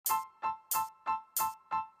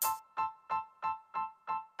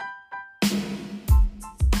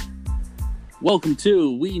Welcome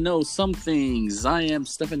to We Know Some Things. I am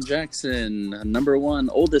Stephen Jackson, number one,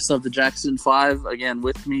 oldest of the Jackson 5. Again,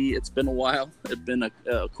 with me, it's been a while. It's been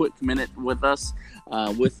a quick minute with us.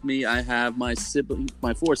 With me, I have my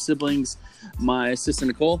four siblings, my sister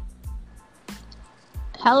Nicole.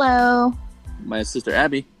 Hello. My sister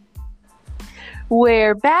Abby.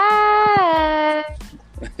 We're back.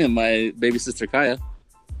 And my baby sister Kaya.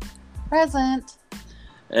 Present.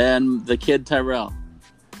 And the kid Tyrell.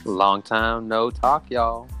 Long time no talk,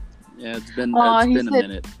 y'all. Yeah, it's been a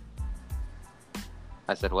minute.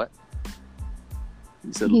 I said what?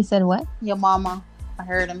 He said what? Your mama. I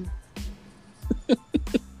heard him.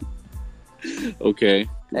 Okay.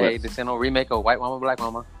 Hey, this ain't no remake of White Mama, Black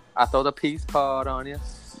Mama. I throw the peace card on you.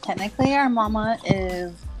 Technically, our mama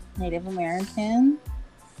is Native American.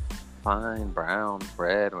 Fine, brown,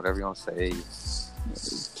 red, whatever you want to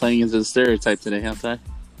say. Playing into the stereotype today, huh, Ty?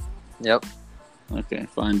 Yep. Okay,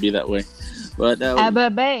 fine, be that way. But Abba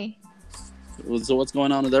Bay. So what's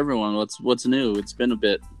going on with everyone? What's new? It's been a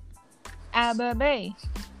bit. Abba Bay.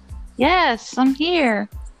 Yes, I'm here.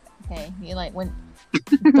 Okay, you went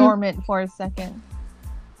dormant for a second.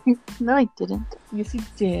 No, I didn't. Yes, you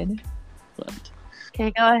did. But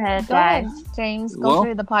Okay, go ahead, Go guys. ahead, James. Go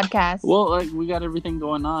through the podcast. well, we got everything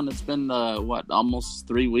going on. It's been almost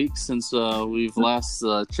 3 weeks since we've last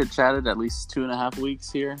chit chatted. At least 2.5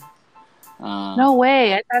 weeks here. No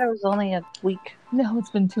way. I thought it was only a week. No, it's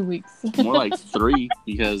been 2 weeks. More like 3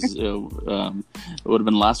 because it would have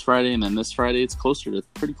been last Friday and then this Friday. It's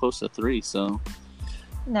pretty close to 3. So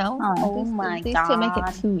No. Oh these my two make it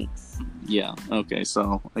God. 2 weeks. yeah, okay.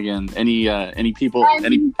 So again, any people,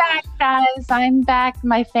 I'm back, guys. I'm back,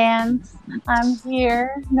 my fans. I'm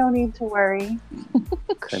here. No need to worry.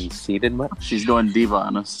 Conceited much? she's going diva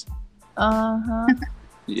on us. Uh-huh.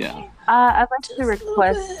 Yeah. I'd like to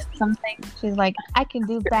request something. She's like, I can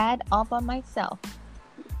do bad all by myself.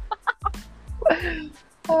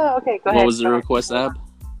 Oh, okay, go ahead. What was the Go request, Ab?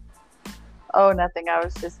 ahead. Oh, nothing. I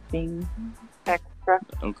was just being extra.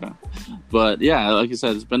 Okay, but yeah, like I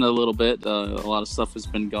said, it's been a little bit. A lot of stuff has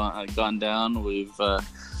been gone down. We've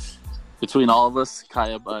between all of us,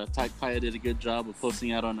 Kaya did a good job of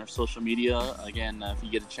posting out on our social media. Again, if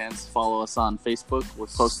you get a chance, follow us on Facebook. We're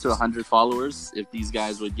close to 100 followers. If these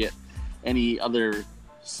guys would get any other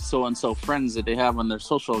so-and-so friends that they have on their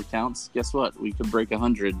social accounts, guess what? We could break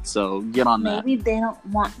 100. So get on that. Maybe they don't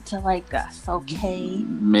want to like us, okay?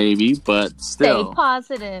 Maybe, but still. Stay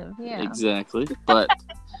positive. Yeah. Exactly. But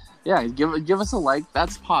yeah, give us a like.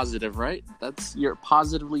 That's positive, right? You're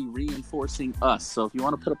positively reinforcing us. So if you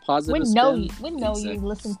want to put a positive We know spin, you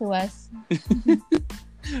listen to us.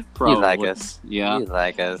 probably. You like us. Yeah. You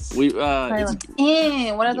like us. We Probably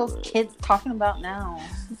like, what are those kids talking about now?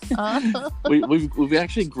 we've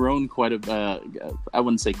actually grown quite a I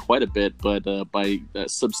wouldn't say quite a bit, but by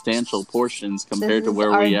substantial portions compared This to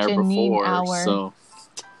where is we our are Janine before. hour. So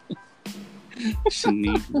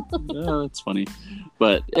Janine. Oh, that's funny.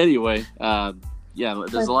 But anyway, yeah,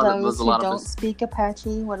 there's a lot of don't us. speak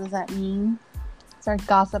Apache. What does that mean? It's our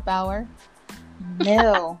gossip hour.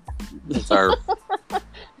 No. It's our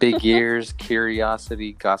big ears,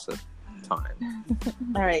 curiosity, gossip time.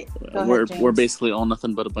 All right. Go ahead, We're James. basically all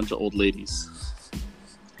nothing but a bunch of old ladies.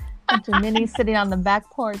 Bunch of minis sitting on the back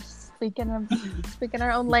porch speaking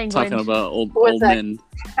our own language. Talking about old that? men.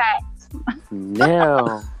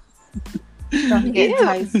 No. Don't get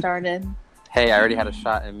Ty started. Hey, I already had a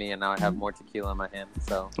shot in me, and now I have more tequila in my hand.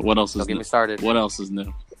 So What else don't is get new? me started. What else is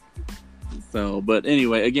new? So, but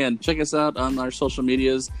anyway, again, check us out on our social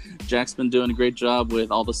medias. Jack's been doing a great job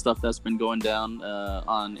with all the stuff that's been going down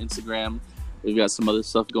on Instagram. We've got some other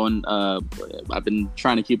stuff going. I've been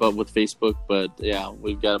trying to keep up with Facebook, but yeah,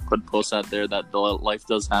 we've got to put posts out there that the life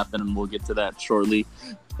does happen, and we'll get to that shortly.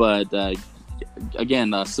 But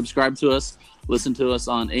again, subscribe to us. Listen to us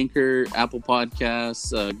on Anchor, Apple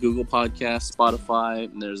Podcasts, Google Podcasts, Spotify,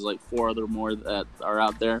 and there's like 4 other more that are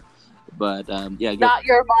out there. But yeah, Not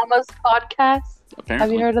Your Mama's podcast. apparently.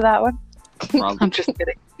 Have you heard of that one? Probably. I'm just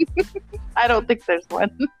kidding. I don't think there's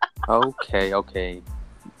one. Okay. I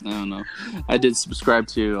don't know. I did subscribe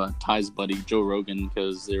to Ty's buddy Joe Rogan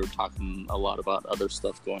because they were talking a lot about other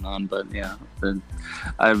stuff going on. But yeah,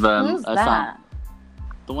 I've Who's I that? found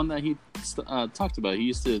the one that he talked about. He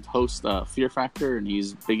used to host Fear Factor, and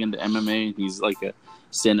he's big into MMA. He's like a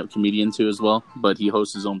stand-up comedian too as well, but he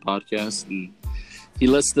hosts his own podcast and he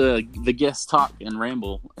lets the guests talk and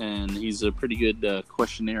ramble, and he's a pretty good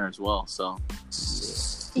questionnaire as well. So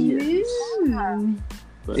Ooh.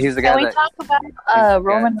 but, He's the Can guy we that talk he's about the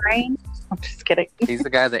Roman Reigns? I'm just kidding. he's the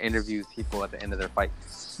guy that interviews people at the end of their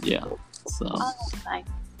fights. yeah. So Oh, nice.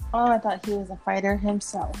 Oh, I thought he was a fighter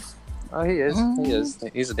himself. Oh, he is. Mhm. He is.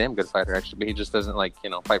 He's a damn good fighter, actually, but he just doesn't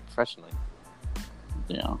fight professionally.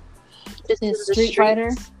 Yeah. Just His in the Street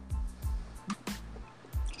Fighter. streets.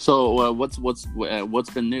 So what's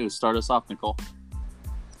been new? Start us off, Nicole.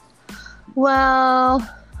 Well,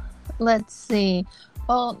 let's see.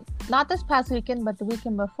 Well, not this past weekend, but the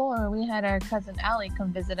weekend before, we had our cousin Allie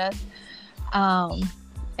come visit us.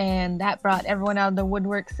 And that brought everyone out of the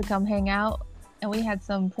woodworks to come hang out. And we had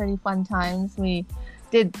some pretty fun times. We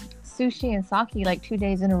did sushi and sake like 2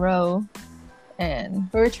 days in a row. And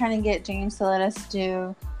We were trying to get James to let us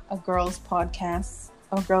do a girls podcast,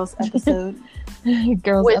 a girls episode,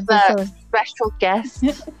 girls With episode. Special guest.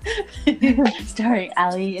 starring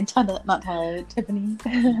Allie and Tiffany.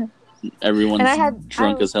 Everyone's And I had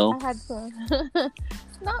drunk as hell. I had some.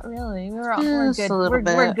 Not really. We're Just good. a little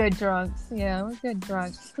We're bit. good drunks. Yeah, we're good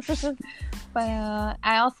drunks. But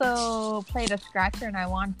I also played a scratcher and I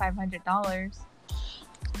won $500.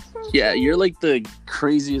 Yeah, you're like the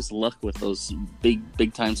craziest luck with those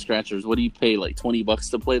big time scratchers. What do you pay? Like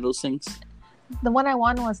 $20 to play those things? The one I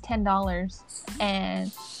won was $10,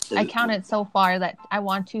 and I counted so far that I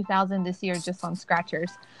won $2,000 this year just on scratchers.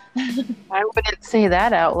 I wouldn't say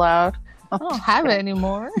that out loud. I don't have it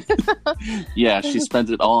anymore. Yeah, she spent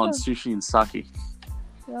it all on sushi and sake.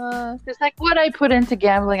 It's like what I put into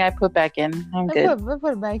gambling, I put back in. I'm I good.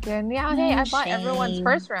 put it back in. Yeah, hey, I bought everyone's shame.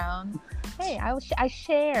 first round. Hey, I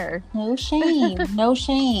share. No shame. No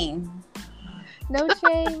shame. No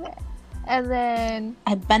shame. And then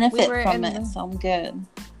I benefit We were from in it, the- so I'm good.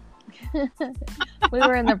 we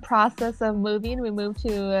were in the process of moving. We moved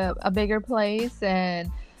to a bigger place,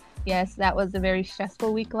 and yes, that was a very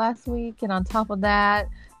stressful week last week. And on top of that,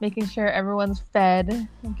 making sure everyone's fed,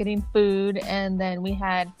 getting food, and then we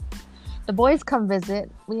had the boys come visit.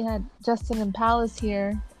 We had Justin and Palace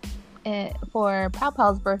here for Pow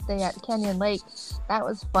Pow's birthday at Canyon Lake. That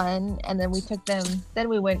was fun. And then we took them. Then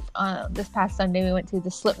we went this past Sunday. We went to the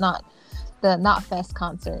Slipknot, the Knot Fest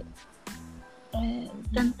concert.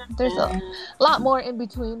 And there's a lot more in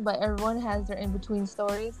between, but everyone has their in between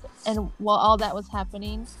stories. And while all that was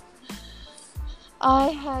happening, I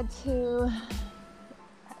had to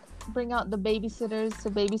bring out the babysitters to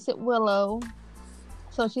babysit Willow.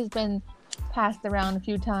 So she's been passed around a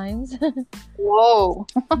few times. Whoa.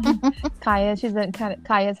 She's been at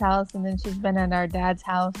Kaya's house, and then she's been at our dad's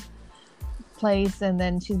house place, and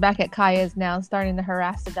then she's back at Kaya's now, starting to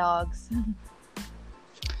harass the dogs.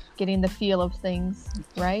 Getting the feel of things,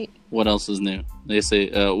 right? What else is new? They say,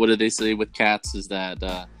 what did they say with cats is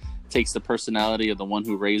that takes the personality of the one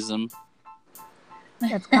who raised them.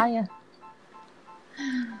 That's Kaya.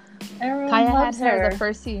 Everyone Kaya had loves her her. the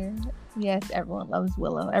first year. Yes, everyone loves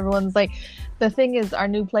Willow. Everyone's like, the thing is, our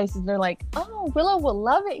new places, they're like, oh, Willow will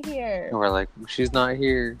love it here. And we're like, she's not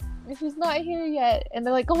here. She's not here yet. And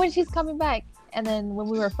they're like, oh, when she's coming back. And then when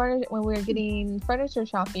we were getting furniture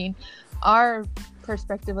shopping, our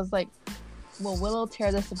perspective was like, will Willow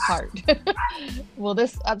tear this apart? Will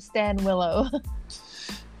this upstand Willow?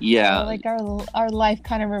 Yeah, So, like our life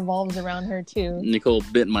kind of revolves around her too. Nicole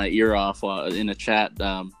bit my ear off in a chat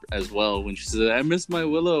as well when she said, I miss my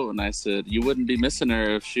Willow. And I said, you wouldn't be missing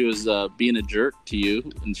her if she was being a jerk to you.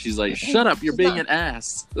 And she's like, shut up, you're being an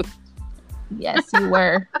ass. Yes, you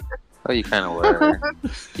were. Oh, you kind of were.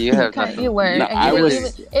 You have nothing. You were. No, And I you were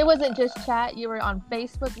was- it wasn't just chat. You were on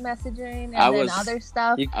Facebook messaging and I then was- other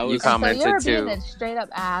stuff. You, I you was- So commented you were too. being a straight up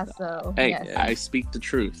ass. So Hey, yes. I speak the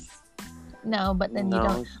truth. No, but then No, you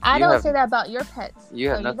don't. I you don't have- say that about your pets. You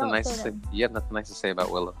have So nothing don't nice to say say. that. You have nothing nice to say about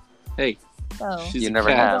Willow. Hey, So she's You a never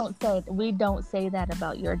cat. have. we don't say that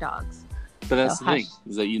about your dogs. But that's So the thing, hush.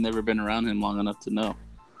 is that you've never been around him long enough to know.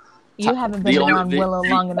 You haven't been around Willow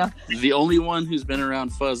long enough. The only one who's been around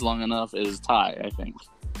Fuzz long enough is Ty, I think.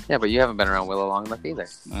 Yeah, but you haven't been around Willow long enough either.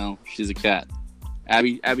 Well, she's a cat.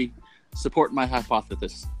 Abby, support my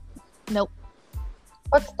hypothesis Nope.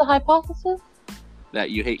 What's the hypothesis? that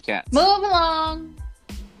you hate cats. Move along.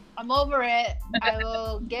 I'm over it. I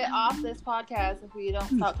will get off this podcast if we don't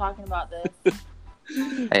stop talking about this.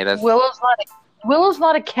 Hey, that's Willow's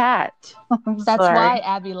not a cat. I'm That's sorry. why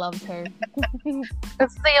Abby loves her.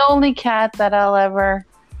 It's the only cat that I'll ever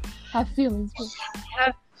Have feelings. For.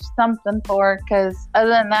 have something for. Because other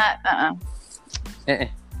than that, eh,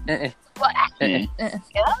 eh, eh, Eh.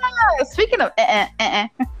 Speaking of,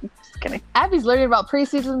 just kidding. Abby's learning about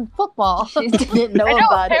preseason football. She didn't know I know.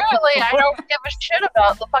 about it. Apparently, I don't give a shit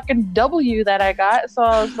about the fucking W that I got. So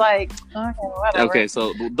I was like, okay, whatever. Okay,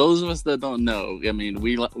 so those of us that don't know, I mean,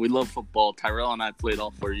 we love football. Tyrell and I played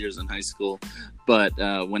all 4 years in high school. But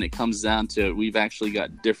when it comes down to it, we've actually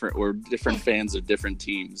got different fans of different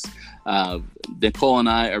teams. Nicole and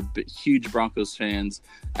I are huge Broncos fans.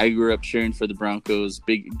 I grew up cheering for the Broncos.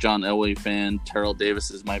 Big John Elway fan. Terrell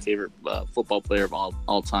Davis is my favorite football player of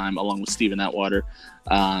all time, along with Steven Atwater.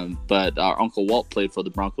 But our Uncle Walt played for the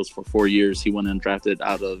Broncos for 4 years. He went undrafted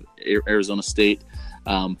out of Arizona State.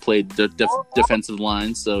 Played defensive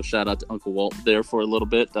line. So shout out to Uncle Walt there for a little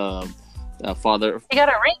bit. Father, He got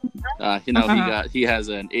a ring. he has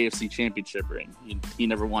an AFC Championship ring. He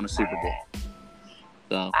never won a Super Bowl.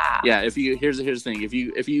 So yeah, here's the thing. If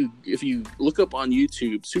you look up on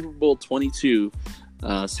YouTube Super Bowl 22,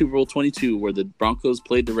 where the Broncos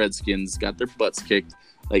played the Redskins, got their butts kicked,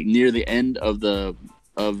 like near the end of the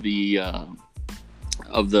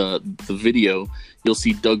video, you'll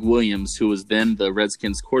see Doug Williams, who was then the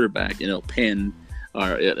Redskins quarterback, and it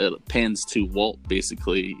pans to Walt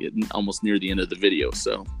basically almost near the end of the video.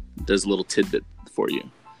 So there's a little tidbit for you.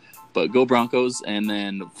 But go Broncos. And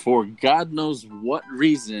then for God knows what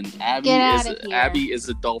reason, Abby is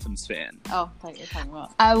a Dolphins fan. Oh, I thought you were talking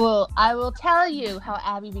about. I will tell you how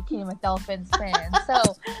Abby became a Dolphins fan. So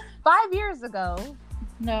 5 years ago.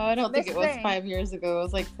 No, I don't think it was thing. 5 years ago. It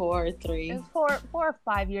was like 4 or 3. It was 4 or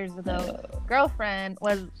 5 years ago. Girlfriend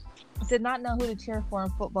did not know who to cheer for in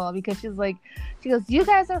football because she goes, you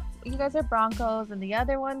guys are Broncos and the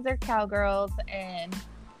other ones are Cowgirls, and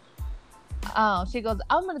she goes,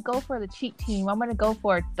 I'm gonna go for the cheat team. I'm gonna go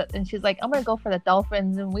for it, and she's like, I'm gonna go for the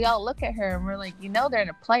Dolphins, and we all look at her and we're like, they're in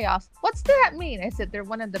the playoffs. What's that mean? I said they're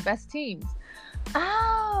one of the best teams.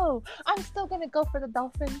 Oh, I'm still gonna go for the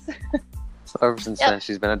Dolphins. So ever since then,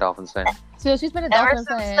 she's been a Dolphins fan. So she's been a Dolphins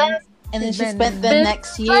fan, and then she spent the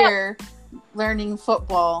next year learning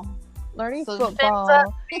football.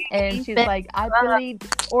 And she's like, I believe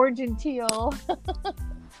orange and teal.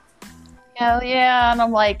 Hell yeah. And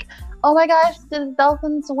I'm like, oh my gosh, did the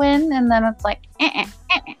Dolphins win? And then it's like,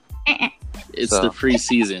 It's the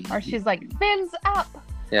preseason. Or she's like, fins up.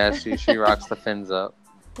 Yeah, she rocks the fins up.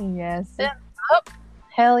 Yes. Fins up.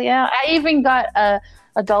 Hell yeah. I even got a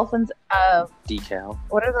Dolphins decal.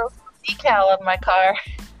 What are those? Decal on my car.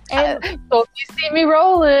 And so if you see me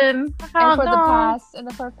rolling, for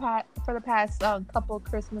the past couple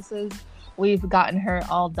Christmases, we've gotten her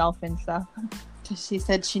all Dolphin stuff. She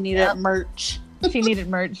said she needed merch. She needed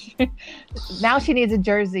merch. Now she needs a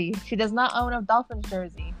jersey. She does not own a Dolphins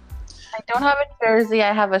jersey. I don't have a jersey.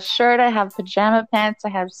 I have a shirt. I have pajama pants. I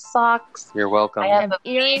have socks. You're welcome. I have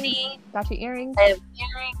earrings. beanie. Got your earrings? I have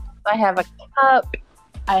earrings. I have a cup.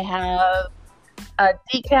 I have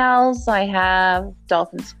decals. I have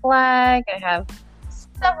Dolphins flag. I have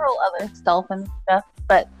several other Dolphins stuff.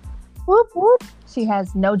 But whoop whoop. She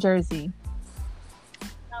has no jersey.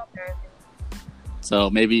 No jersey. So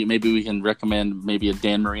maybe we can recommend maybe a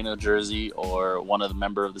Dan Marino jersey or one of the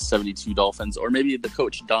member of the 72 Dolphins, or maybe the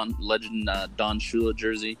coach Don Shula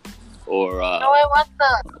jersey, or no, I want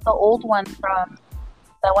the old one from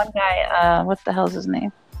that one guy. What the hell's his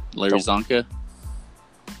name? Larry Zonka.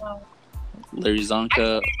 No. Larry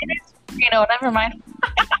Zonka. Never mind.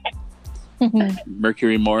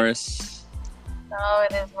 Mercury Morris. No,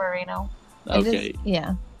 it is Marino. Okay.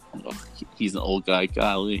 Yeah. Oh, he's an old guy,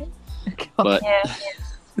 golly. But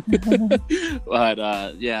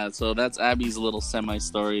but so that's Abby's little semi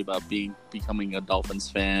story about becoming a Dolphins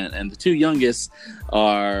fan. And the two youngest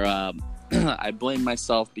are I blame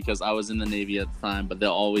myself because I was in the Navy at the time, but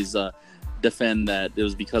they'll always defend that it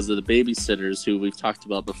was because of the babysitters who we've talked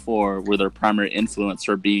about before were their primary influence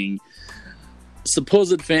for being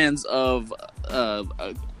supposed fans of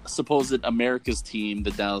supposed America's team, the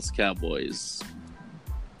Dallas Cowboys.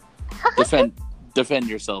 Defend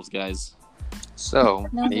yourselves, guys. So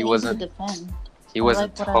he wasn't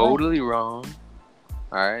totally wrong.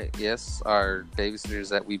 All right. Yes, our babysitters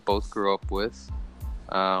that we both grew up with,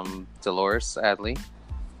 Dolores Adley,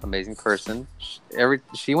 amazing person.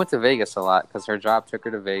 She went to Vegas a lot because her job took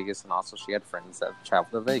her to Vegas, and also she had friends that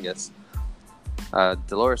traveled to Vegas.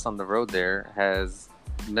 Dolores on the road there has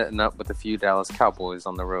met up with a few Dallas Cowboys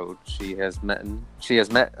on the road. She has met Jason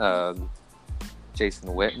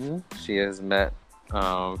Witten. She has met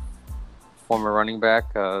former running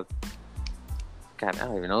back. God, I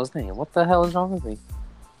don't even know his name. What the hell is wrong with me? Is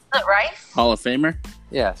it Rice? Hall of Famer?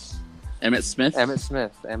 Yes. Emmett Smith? Emmett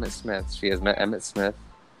Smith. She has met Emmett Smith.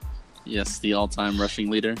 Yes, the all-time rushing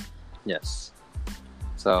leader. Yes.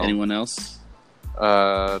 So anyone else?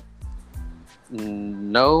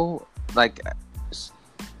 No. Like,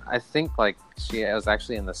 I think like she was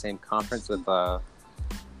actually in the same conference with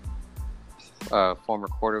former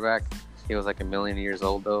quarterback. He was like 1 million years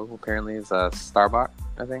old though. Apparently, it's Starbuck,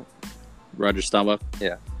 I think. Roger Staubach.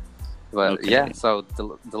 Yeah. But Okay. yeah, so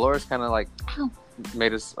Dolores kind of like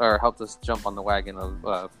made us or helped us jump on the wagon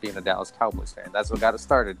of being a Dallas Cowboys fan. That's what got us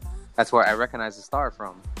started. That's where I recognize the star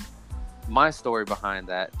from. My story behind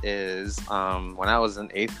that is when I was in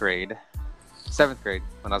 7th grade.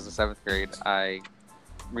 When I was in 7th grade, I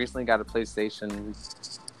recently got a PlayStation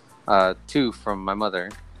 2 from my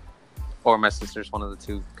mother, or my sisters. One of the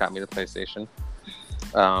two got me the PlayStation.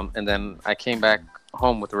 And then I came back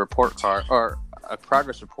home with a report card or a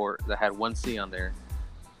progress report that had 1C on there.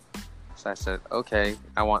 So I said, okay,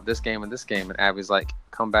 I want this game and this game. And Abby's like,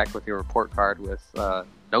 come back with your report card with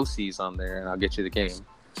no C's on there and I'll get you the game.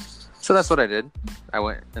 So that's what I did. I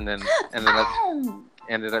went and then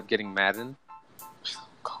ended up getting Madden.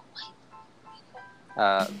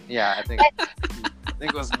 Yeah, I think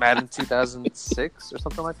it was Madden 2006 or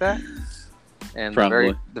something like that. And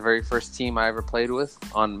the very first team I ever played with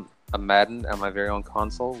on a Madden on my very own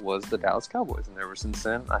console was the Dallas Cowboys. And ever since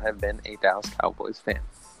then, I have been a Dallas Cowboys fan.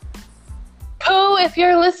 Pooh, if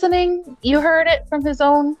you're listening, you heard it from his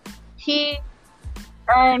own. He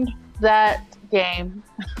earned that game.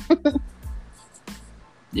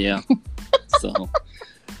 Yeah. So,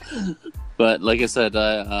 but like I said,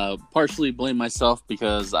 I partially blame myself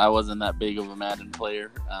because I wasn't that big of a Madden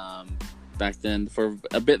player back then. For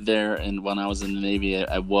a bit there, and when I was in the Navy,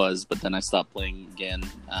 I was, but then I stopped playing again.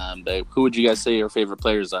 But who would you guys say your favorite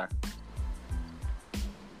players are?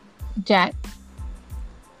 Jack.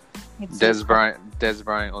 Dez Bryant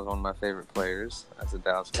was one of my favorite players as a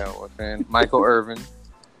Dallas Cowboy fan. Michael Irvin.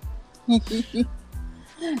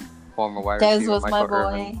 Former wide Dez receiver was Michael my boy.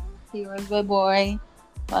 Irvin. He was my boy.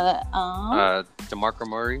 But DeMarco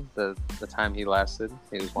Murray, the time he lasted,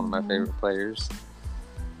 he was one of my favorite players.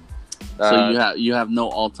 So you have no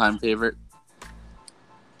all-time favorite?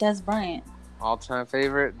 Dez Bryant. All-time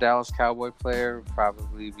favorite Dallas Cowboy player would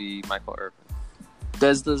probably be Michael Irvin.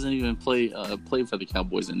 Dez doesn't even play for the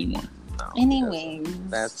Cowboys anymore. No, Anyways.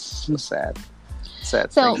 that's a sad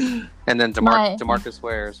So, thing. And then DeMarcus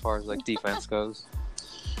Ware, as far as like defense goes,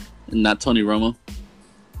 Not Tony Romo.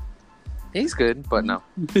 he's good, but no.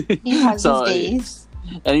 He has So, his days.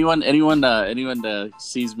 Anyone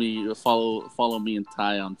sees me follow me and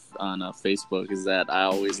Ty on Facebook is that I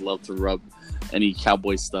always love to rub any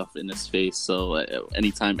Cowboy stuff in his face. So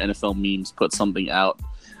anytime NFL memes put something out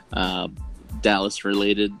Dallas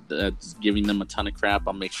related that's giving them a ton of crap,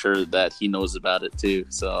 I'll make sure that he knows about it too.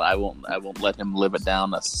 So I won't let him live it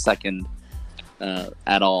down a second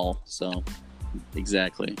at all. So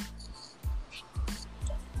exactly.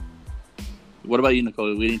 What about you,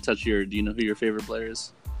 Nicole? We didn't touch do you know who your favorite player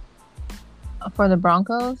is? for the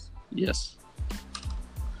Broncos, Yes.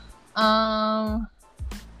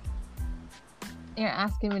 you're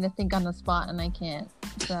asking me to think on the spot, and I can't.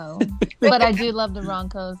 So, but I do love the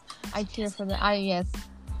Broncos. I cheer for the. Yes.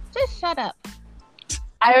 Just shut up.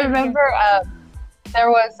 I remember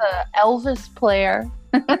there was a Elvis player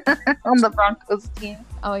on the Broncos team.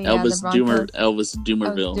 Oh yeah, the Broncos. Elvis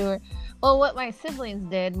Doomerville. Well, what my siblings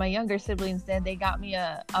did, my younger siblings did, they got me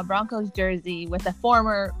a Broncos jersey with a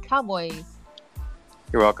former Cowboys.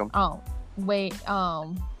 You're welcome. Oh, wait.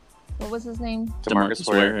 What was his name? DeMarcus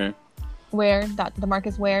Ware.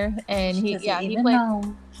 DeMarcus Ware, and he played.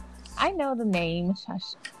 Know. I know the name.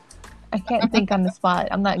 Shush. I can't think on the spot.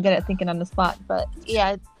 I'm not good at thinking on the spot, but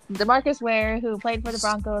yeah, DeMarcus Ware, who played for the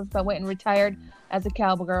Broncos but went and retired as a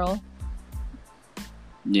Cowgirl.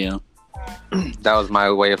 Yeah. That was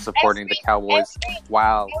my way of supporting the Cowboys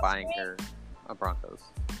while buying her a Broncos.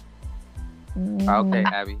 Okay,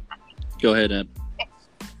 Abby. Go ahead, Ab.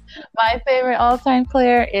 My favorite all-time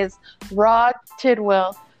player is Rod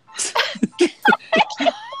Tidwell.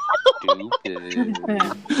 Stupid.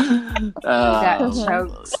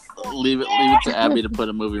 Leave it to Abby to put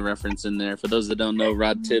a movie reference in there. For those that don't know,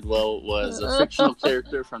 Rod Tidwell was a fictional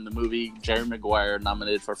character from the movie Jerry Maguire,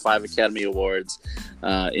 nominated for 5 Academy Awards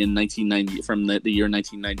in 1990 from the year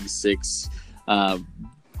 1996.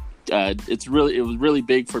 It was really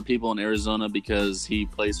big for people in Arizona because he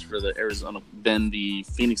plays for the the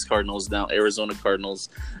Phoenix Cardinals, now Arizona Cardinals,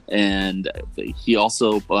 and he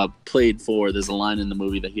also played for. There's a line in the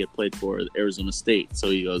movie that he had played for Arizona State.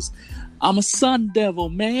 So he goes, "I'm a Sun Devil,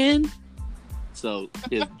 man." So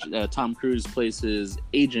Tom Cruise plays his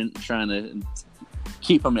agent, trying to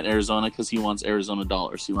keep him in Arizona because he wants Arizona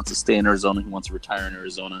dollars. He wants to stay in Arizona. He wants to retire in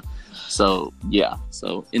Arizona. So, yeah.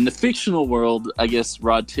 So, in the fictional world, I guess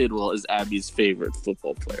Rod Tidwell is Abby's favorite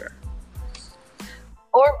football player.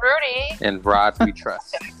 Or Rudy. And Rod we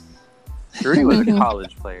trust. Rudy was a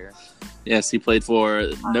college player. Yes, he played for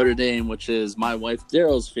Notre Dame, which is my wife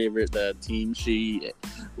Daryl's favorite team. She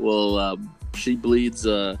will She bleeds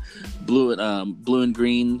blue and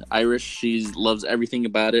green Irish. She loves everything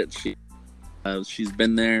about it. She's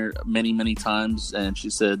been there many, many times, and she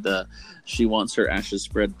said she wants her ashes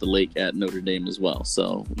spread at the lake at Notre Dame as well.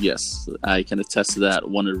 So, yes, I can attest to that.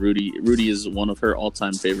 Rudy is one of her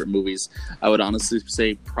all-time favorite movies. I would honestly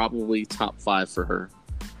say probably top 5 for her.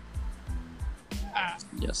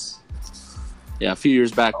 Yes. Yeah, a few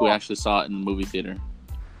years back, we actually saw it in the movie theater.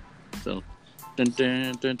 So, dun,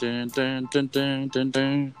 dun, dun, dun, dun, dun, dun, dun,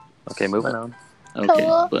 dun. Okay, moving on. Okay,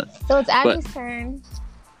 Cool. but So it's Abby's turn.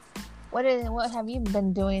 What have you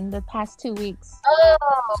been doing the past 2 weeks?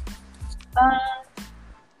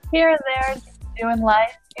 Here and there, just doing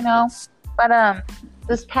life, you know. But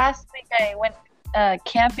this past week I went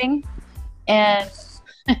camping, and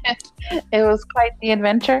it was quite the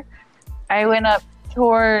adventure. I went up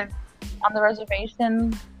toward on the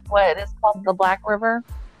reservation what is called the Black River,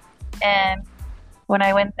 and when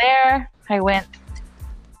I went there, I went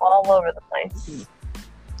all over the place.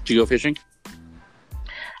 did you go fishing?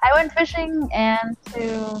 I went fishing, and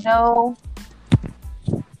to no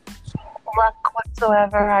luck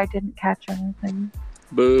whatsoever, I didn't catch anything.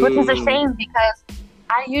 Boo. Which is a shame because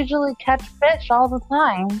I usually catch fish all the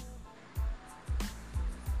time.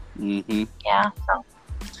 Mm-hmm. Yeah,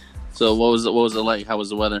 So what was it like? How was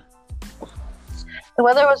the weather? the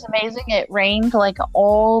weather was amazing. It rained like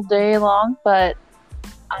all day long, but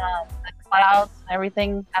the clouds and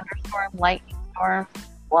everything, thunderstorm, lightning storm,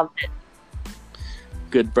 loved it.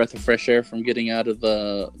 Good breath of fresh air from getting out of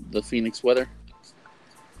the Phoenix weather.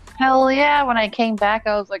 Hell yeah! When I came back,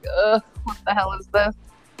 I was like, ugh, what the hell is this?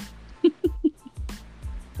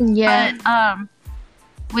 Yeah.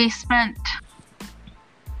 But we spent.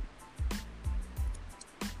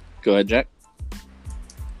 Go ahead, Jack.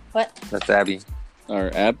 What? That's Abby.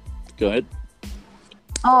 Or Ab. Go ahead.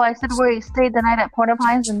 Oh, I said we stayed the night at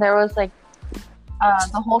Porta-Pines, and there was like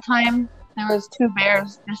the whole time there was 2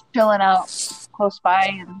 bears just chilling out close by,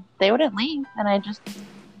 and they wouldn't leave. And I just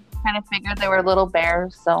kind of figured they were little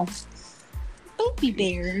bears, so. Baby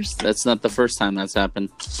bears. That's not the first time that's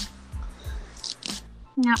happened.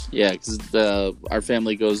 Yep. Yeah, because our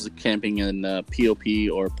family goes camping in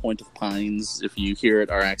POP or Point of Pines. If you hear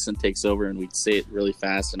it, our accent takes over, and we say it really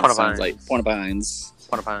fast, and it sounds like Point of Pines.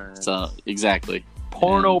 Porno-Pines. So exactly.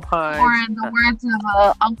 Porno-Pines. Or in the words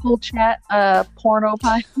of Uncle Chet,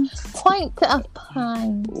 Porno-Pines. Point of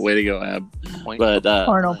Pines. Way to go, Ab. Point. But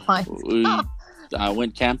Porno Pines. we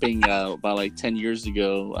went camping about like 10 years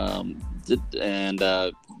ago, and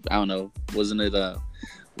I don't know, wasn't it?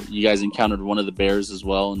 You guys encountered one of the bears as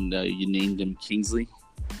well, and you named him Kingsley.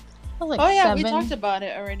 I was like Oh yeah, 7. we talked about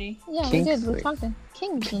it already. Yeah, we did. Kingsley. We're talking.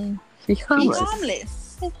 Kingsley. He's Harmless.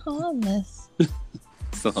 harmless. He's harmless.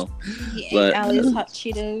 So He ate But- Allie's hot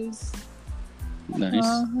Cheetos. nice.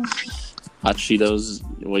 Uh-huh. Hot Cheetos.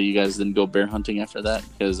 Well, you guys didn't go bear hunting after that,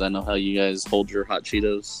 because I know how you guys hold your hot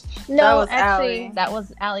Cheetos. No, was actually, Allie. that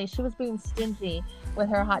was Allie. She was being stingy with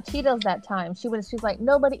her hot Cheetos that time. She was like,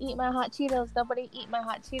 "Nobody eat my hot Cheetos. Nobody eat my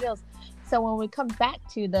hot Cheetos." So when we come back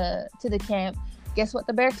to the camp, guess what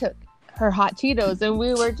the bear took? Her hot Cheetos, and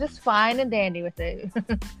we were just fine and dandy with it.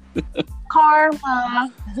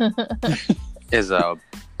 Karma. Is okay,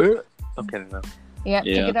 no. Yep,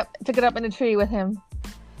 Yeah. took it up in the tree with him.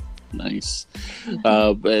 Nice.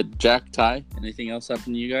 But Jack, Ty, anything else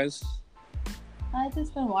happen to you guys? I've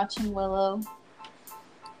just been watching Willow.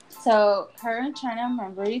 So her and China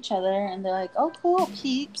remember each other, and they're like, "Oh, cool,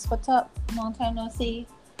 peeps, what's up? Long time no see."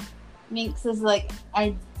 Minx is like,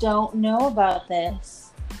 "I don't know about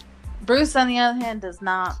this." Bruce, on the other hand, does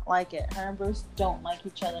not like it. Her and Bruce don't like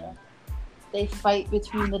each other. They fight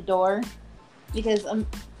between the door because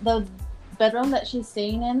the bedroom that she's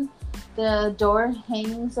staying in, the door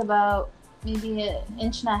hangs about maybe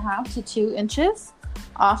 1.5 to 2 inches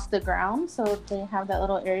off the ground, so they have that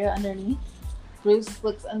little area underneath. Bruce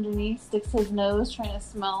looks underneath, sticks his nose trying to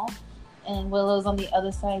smell, and Willow's on the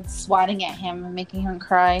other side swatting at him and making him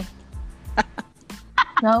cry.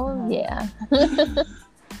 Oh yeah.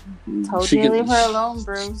 Told She you to can- leave her alone,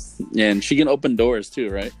 Bruce. Yeah, and she can open doors too,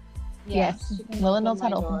 right? Yes. she can Willow open knows how my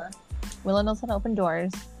to open. door. Willow knows how to open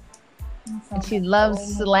doors, So and she I'm like, loves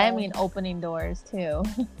 "Oh my slamming God." opening doors too.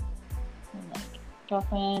 I'm like,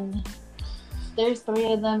 "Girlfriend, there's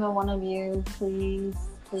 3 of them and one of you. Please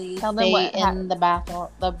Tell them stay what in the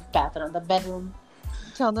bedroom."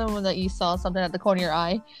 Tell them that you saw something at the corner of your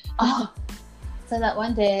eye. Oh. So that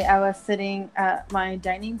one day I was sitting at my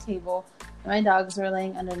dining table and my dogs were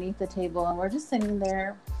laying underneath the table and we're just sitting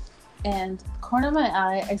there, and corner of my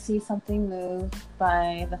eye I see something move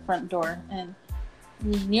by the front door, and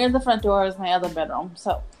near the front door is my other bedroom.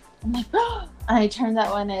 So I'm like, oh! I turned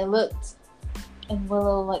that way and I looked, and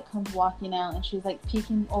Willow like comes walking out, and she's like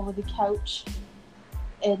peeking over the couch,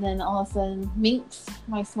 and then all of a sudden, Minx,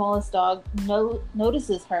 my smallest dog,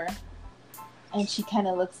 notices her, and she kind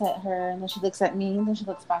of looks at her, and then she looks at me, and then she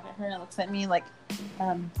looks back at her, and looks at me like,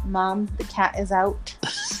 "Mom, the cat is out."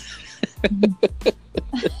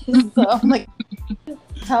 So I'm like,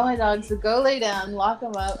 tell my dogs to go lay down, lock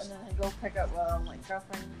them up, and then I go pick up Willow. I'm like,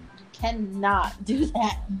 girlfriend, you cannot do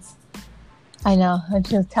that. I know. And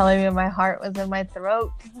she was telling me my heart was in my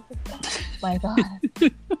throat. My God. Yeah.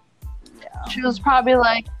 She was probably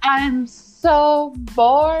like, I'm so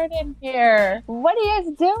bored in here. What are you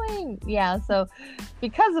guys doing? Yeah, so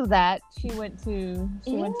because of that, she went to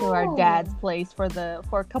our dad's place for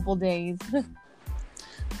a couple days.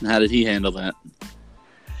 How did he handle that?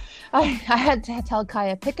 I had to tell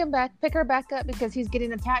Kaya, pick her back up because he's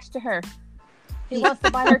getting attached to her. He wants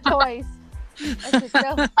to buy her toys. I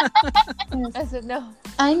said no.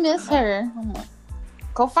 I miss her. I'm like,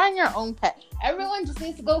 go find your own pet. Everyone just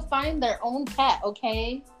needs to go find their own pet,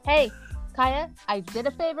 okay? Hey, Kaya, I did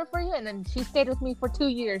a favor for you, and then she stayed with me for 2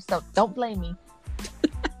 years, so don't blame me.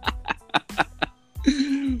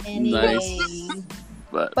 Anyway. Nice.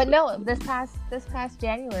 But no, this past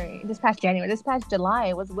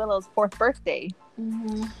July was Willow's 4th birthday.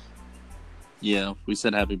 Mm-hmm. Yeah, we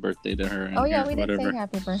said happy birthday to her. Oh yeah, we did say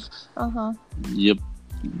happy birthday. Yep.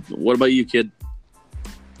 What about you, kid?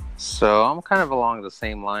 So I'm kind of along the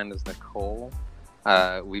same line as Nicole.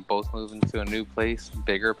 We both moved into a new place,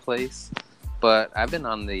 bigger place. But I've been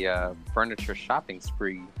on the furniture shopping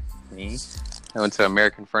spree. I went to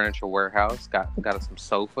American Furniture Warehouse, got us some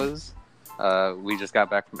sofas. We just got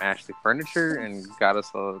back from Ashley Furniture and got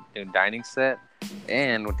us a new dining set.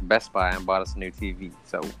 And went to Best Buy and bought us a new TV.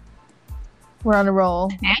 So we're on a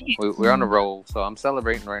roll. We're on a roll. So I'm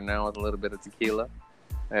celebrating right now with a little bit of tequila.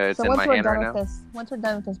 It's in my hand right now. Once we're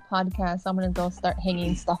done with this podcast, I'm going to go start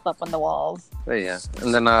hanging stuff up on the walls. But yeah.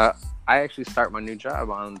 And then I actually start my new job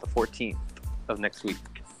on the 14th of next week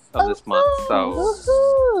of this month. So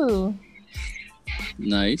woo-hoo.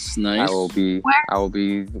 Nice. I will be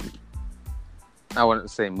I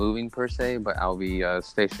wouldn't say moving per se, but I'll be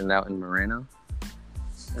stationed out in Moreno.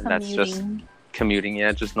 And that's just commuting,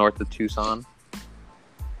 just north of Tucson.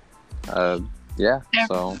 Yeah,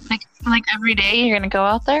 so like every day you're gonna go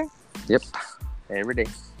out there? Yep, every day.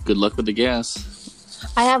 Good luck with the gas.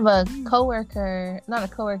 I have a coworker, not a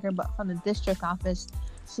coworker, but from the district office.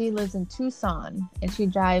 She lives in Tucson and she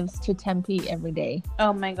drives to Tempe every day.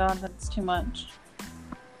 Oh my God, that's too much.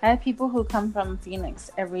 I have people who come from Phoenix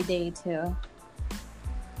every day too.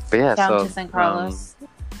 But yeah, down to San Carlos.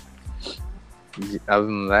 Other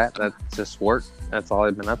than that, that's just work. That's all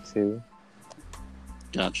I've been up to.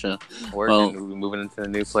 Gotcha. Working, moving into a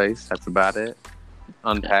new place. That's about it.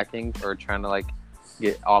 Unpacking or trying to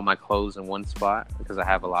get all my clothes in one spot because I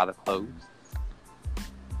have a lot of clothes.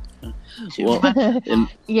 Well,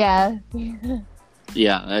 yeah.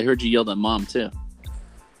 Yeah, I heard you yelled at Mom too.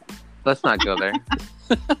 Let's not go there.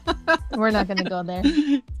 We're not gonna go there.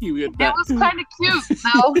 It was kind of cute,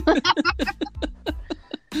 though.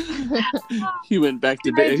 He went back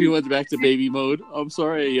to baby mode. I'm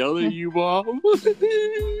sorry, I yelled at you, Mom.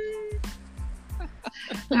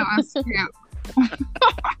 That was cute.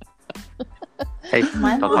 Hey,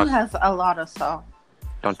 my mom has a lot of stuff.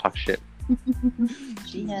 Don't talk shit.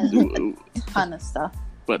 She has a ton of stuff.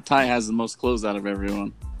 But Ty has the most clothes out of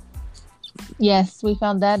everyone. Yes, we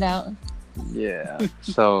found that out. Yeah.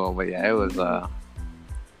 So, but yeah, it was.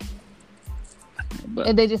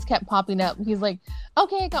 And they just kept popping up. He's like,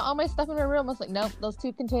 "Okay, I got all my stuff in my room." I was like, "Nope, those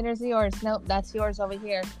 2 containers are yours. Nope, that's yours over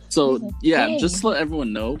here." So like, yeah, dang. just to let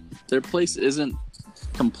everyone know, their place isn't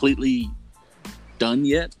completely done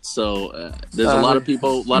yet. So there's a lot of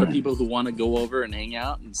people who want to go over and hang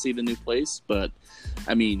out and see the new place. But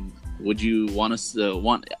I mean, would you want us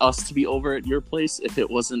to be over at your place if it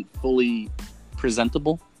wasn't fully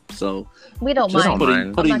presentable? So we don't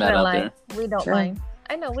mind. Putting that out there. We don't mind.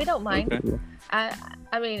 I know we don't mind. Okay.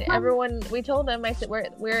 I mean, everyone. We told them. I said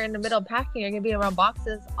we're in the middle of packing. You're gonna be around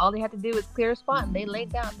boxes. All they had to do was clear a spot, and they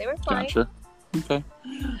laid down. They were fine. Gotcha. Okay.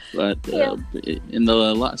 But Yeah.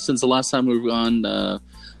 since the last time we were on,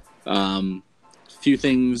 few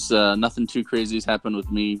things, nothing too crazy has happened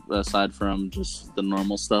with me aside from just the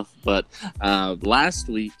normal stuff. But last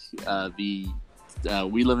week, we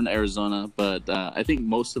live in Arizona, but I think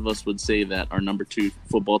most of us would say that our number 2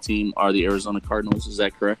 football team are the Arizona Cardinals. Is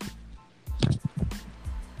that correct?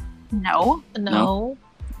 No.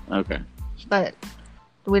 Okay. But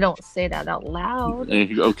we don't say that out loud.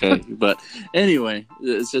 Okay, but anyway,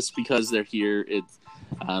 it's just because they're here.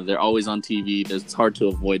 They're always on TV. It's hard to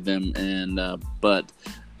avoid them, and but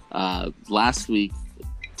last week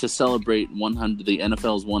to celebrate the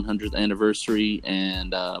NFL's 100th anniversary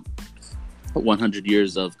and 100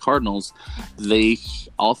 years of Cardinals. They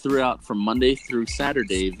all throughout from Monday through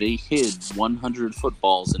Saturday, they hid 100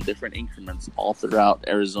 footballs in different increments all throughout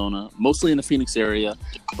Arizona, mostly in the Phoenix area,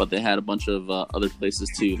 but they had a bunch of other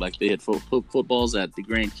places too. Like they had footballs at the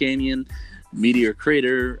Grand Canyon, Meteor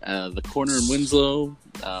Crater, the corner in Winslow,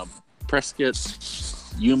 Prescott,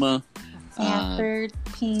 Yuma, Safford,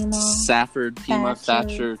 Pima,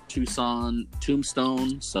 Thatcher, Tucson,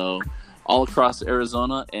 Tombstone. So all across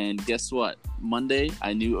Arizona. And guess what? Monday,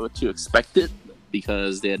 I knew what to expect it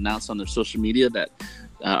because they announced on their social media that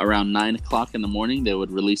around 9 o'clock in the morning they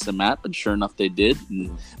would release a map, and sure enough, they did.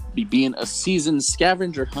 And being a seasoned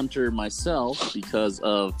scavenger hunter myself, because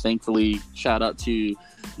of, thankfully, shout out to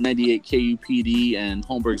 98 KUPD and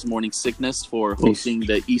Holmberg's Morning Sickness for hosting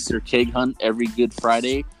the Easter Keg Hunt every Good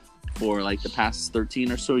Friday for like the past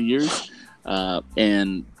 13 or so years.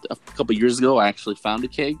 And a couple years ago, I actually found a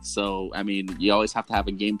keg. So, I mean, you always have to have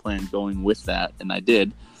a game plan going with that. And I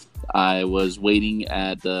did. I was waiting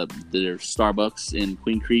at their Starbucks in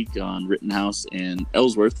Queen Creek on Rittenhouse and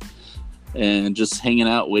Ellsworth and just hanging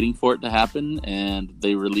out, waiting for it to happen. And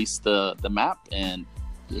they released the map. And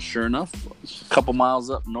sure enough, a couple miles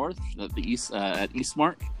up north at the east, at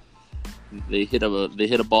Eastmark, they hit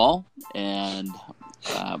a ball, and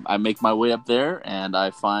I make my way up there, and I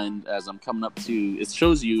find as I'm coming up to, it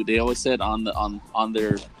shows you, they always said on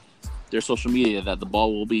their social media that the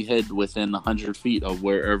ball will be hit within 100 feet of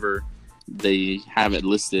wherever they have it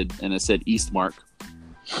listed, and it said Eastmark,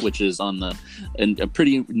 which is in a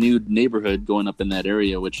pretty new neighborhood going up in that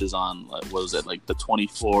area, which is on what was it, like the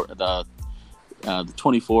 24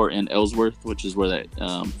 in Ellsworth, which is where that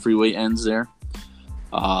freeway ends there.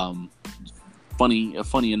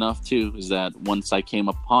 Funny enough too is that once I came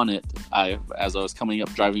upon it, as I was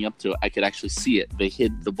driving up to it, I could actually see it. They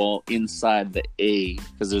hid the ball inside the A,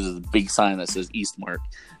 because there's a big sign that says Eastmark.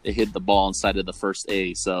 They hid the ball inside of the first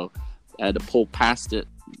A, so I had to pull past it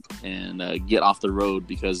and get off the road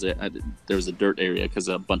because there was a dirt area, because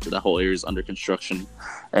a bunch of that whole area is under construction.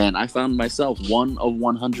 And I found myself one of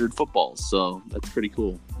 100 footballs, so that's pretty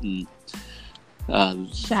cool.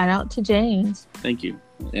 Shout out to James. Thank you.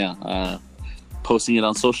 Yeah. Posting it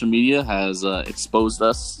on social media has exposed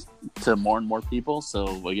us to more and more people.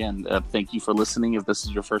 So again, thank you for listening. If this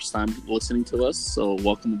is your first time listening to us, so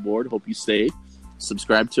welcome aboard. Hope you stay.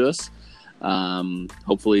 Subscribe to us.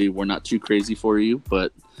 Hopefully we're not too crazy for you,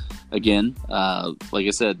 but again, like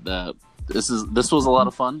I said, this was a lot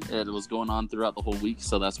of fun. It was going on throughout the whole week,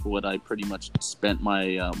 so that's what I pretty much spent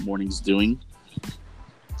my mornings doing.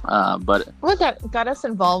 But what got us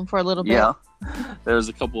involved for a little bit. Yeah. There was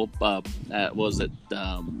a couple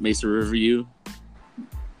Mesa Riverview,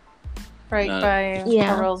 right by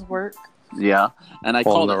Terrell's work. Yeah, and I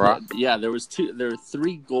called it. Yeah, there were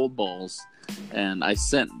 3 gold balls, and I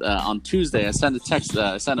sent on Tuesday. I sent a text.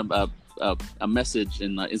 I sent a message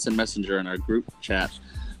in Instant Messenger in our group chat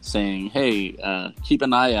saying, "Hey, keep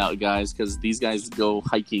an eye out, guys, because these guys go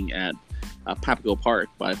hiking at Papago Park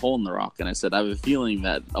by Hole in the Rock." And I said, "I have a feeling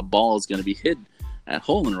that a ball is going to be hid at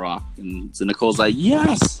Hole in the Rock." And so Nicole's like,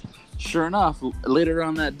 "Yes!" Sure enough, later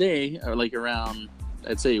on that day, or like around,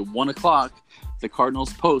 I'd say 1 o'clock, the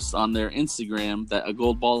Cardinals post on their Instagram that a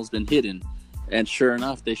gold ball has been hidden. And sure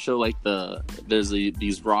enough, they show like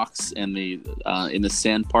these rocks and in the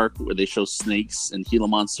sand park where they show snakes and Gila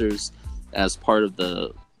monsters as part of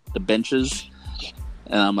the benches.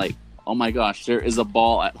 And I'm like, oh my gosh, there is a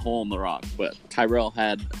ball at Hole in the Rock. But Tyrell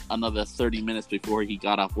had another 30 minutes before he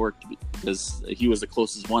got off work because he was the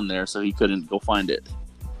closest one there, so he couldn't go find it.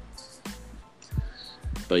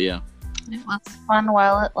 But yeah. It was fun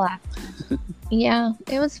while it lasted. Yeah,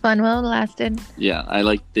 it was fun while it lasted. Yeah, I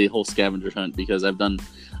like the whole scavenger hunt because I've done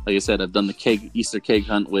the Easter keg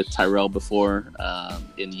hunt with Tyrell before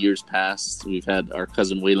in years past. We've had our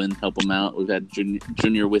cousin Waylon help him out. We've had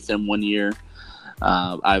Junior with him 1 year.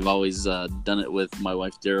 I've always done it with my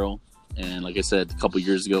wife Daryl, and like I said, a couple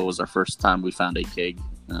years ago was our first time we found a keg.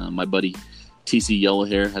 My buddy TC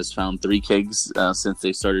Yellowhair has found 3 kegs since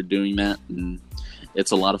they started doing that, and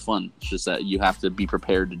it's a lot of fun. It's just that you have to be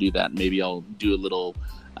prepared to do that. Maybe I'll do a little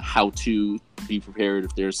how to be prepared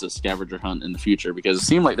if there's a scavenger hunt in the future, because it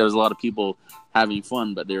seemed like there was a lot of people having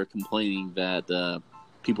fun, but they were complaining that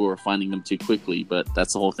people were finding them too quickly. But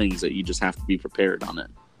that's the whole thing, is that you just have to be prepared on it.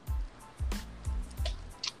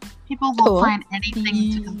 People will find anything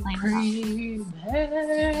to complain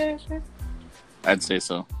about. I'd say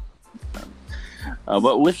so.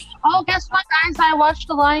 But with guess what, guys? I watched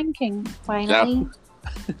The Lion King finally.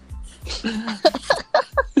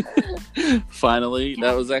 Finally,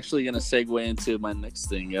 that was actually going to segue into my next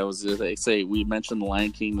thing. I was going to say, we mentioned The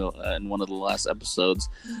Lion King in one of the last episodes,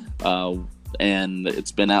 and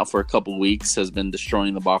it's been out for a couple weeks, has been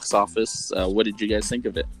destroying the box office. What did you guys think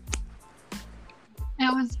of it?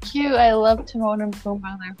 It was cute. I love Timon and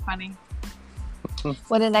Pumbaa. They're funny.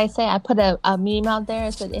 What did I say? I put a meme out there. I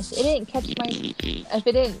said if it didn't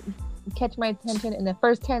catch my attention in the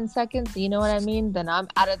first 10 seconds, you know what I mean? Then I'm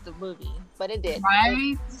out of the movie. But it did.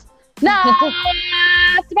 Right? Oh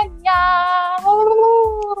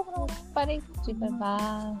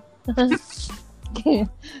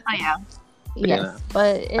yeah. Yes,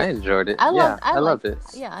 but I enjoyed it. I loved it.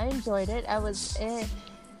 Yeah, I enjoyed it.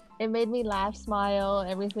 It made me laugh, smile,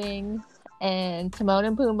 everything. And Timon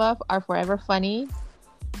and Pumbaa are forever funny,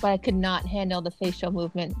 but I could not handle the facial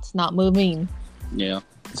movements not moving. Yeah.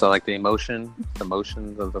 So like the motions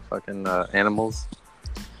of the fucking animals.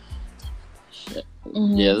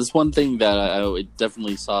 Mm-hmm. Yeah, this one thing that I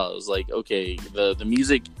definitely saw. It was like, okay, the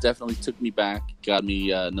music definitely took me back, got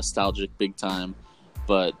me nostalgic big time.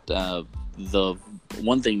 But the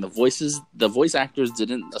one thing, the voice actors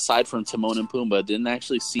didn't, aside from Timon and Pumbaa, didn't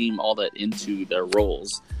actually seem all that into their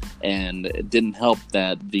roles. And it didn't help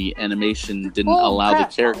that the animation didn't allow the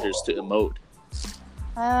characters to emote.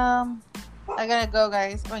 I gotta go,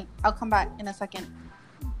 guys. Wait, I'll come back in a second.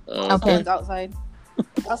 Okay. It's outside.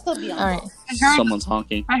 I'll still be on. All right. Someone's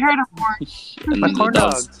honking. I heard a horn. And then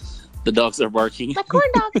the dogs are barking. My corn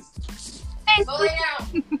dogs. Go lay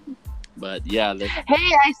down. But yeah. Hey,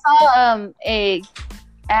 I saw a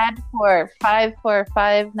ad for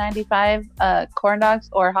 $5.95 corn dogs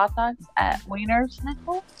or hot dogs at Wieners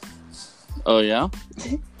Nickel. Oh yeah.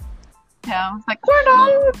 Yeah, I was like corn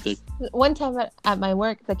dogs. One time at my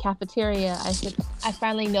work, the cafeteria, I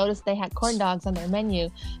finally noticed they had corn dogs on their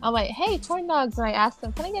menu. I'm like, hey, corn dogs. And I asked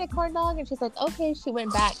them, can I get a corn dog? And she's like, okay. She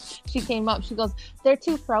went back. She came up. She goes, they're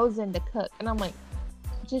too frozen to cook. And I'm like,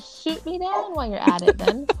 just shoot me down while you're at it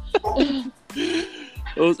then. I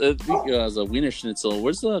think it was a Wiener Schnitzel.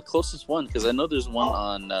 Where's the closest one? Because I know there's one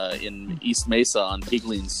on in East Mesa on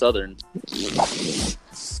Higley and Southern.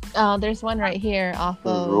 There's one right here off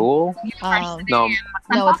of Rule? no,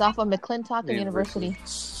 it's off of McClintock and University.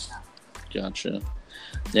 Gotcha.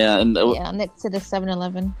 Yeah, and next to the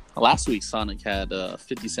 7-Eleven. Last week Sonic had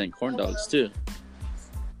 50-cent corn dogs too.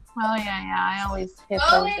 Oh yeah, I always hit Go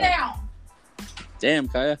those. lay down. Damn,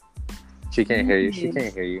 Kaya. She can't hear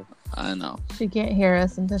you. I know. She can't hear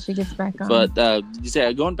us until she gets back on. But you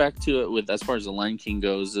say going back to it with as far as the Lion King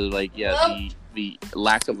goes, like the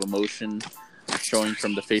lack of emotion showing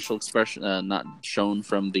from the facial expression, not shown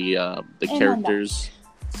from the characters.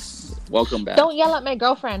 Welcome back. Don't yell at my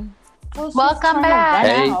girlfriend. Welcome back.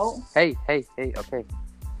 Hey, okay.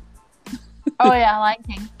 Oh yeah, Lion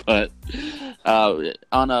King. But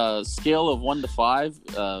on a scale of 1 to 5,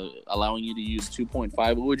 allowing you to use 2.5,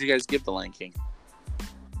 what would you guys give the Lion King?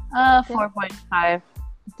 4.5.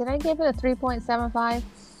 Did I give it a 3.75?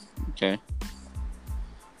 Okay.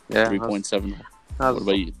 Yeah. 3.7. What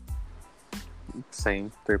about you?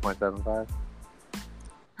 Same, 3.75.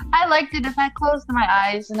 I liked it. If I closed my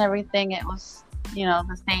eyes and everything, it was,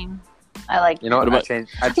 the same. I liked it. You know what? I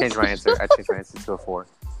changed my answer. I changed my answer to a 4.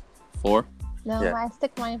 4? No, Yeah. I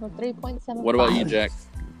stick mine for 3.75. What about you, Jack?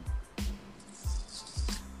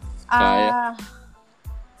 I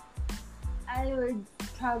would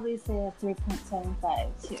probably say a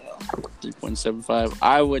 3.75 too. 3.75.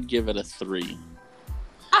 I would give it a 3.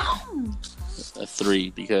 A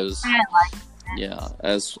 3 because I like it. yeah,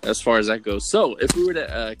 as far as that goes. So if we were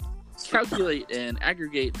to calculate and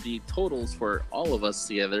aggregate the totals for all of us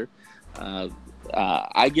together, I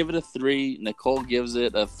give it a 3. Nicole gives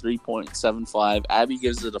it a 3.75. Abby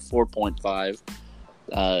gives it a 4.5.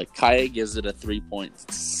 Kaya gives it a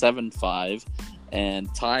 3.75.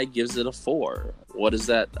 And Ty gives it a 4. What does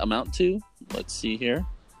that amount to? Let's see here.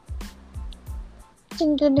 The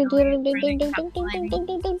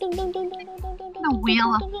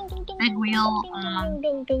big wheel.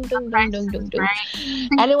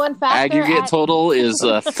 Anyone faster? Aggregate total is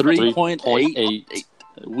 3.8.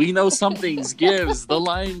 We know something's gives the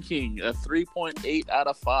Lion King a 3.8 out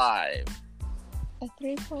of 5. A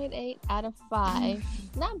 3.8 out of 5.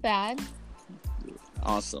 Not bad.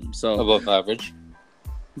 Awesome. So Above average.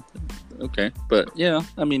 okay, but yeah,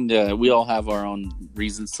 I mean, we all have our own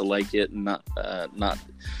reasons to like it, and not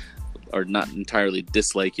entirely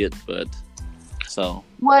dislike it, but so.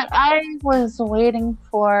 What I was waiting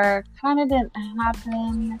for kind of didn't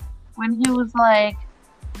happen when he was like,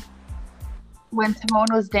 when Timon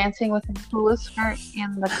was dancing with his hula skirt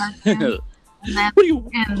in the cartoon. And then What do you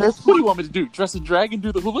in this What do you want me to do? Dress a dragon,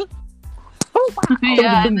 do the hula?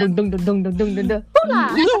 Yeah.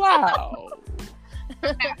 Wow.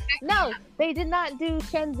 No, they did not do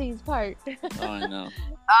Shenzi's part. Oh, I know.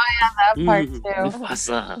 That part too.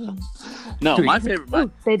 Mufasa. No, my favorite.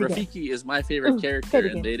 Say it again. Rafiki is my favorite character,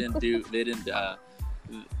 and they didn't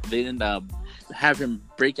have him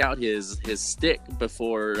break out his stick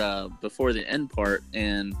before the end part,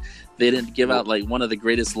 and they didn't give out like one of the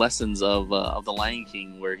greatest lessons of the Lion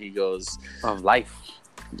King, where he goes Of life.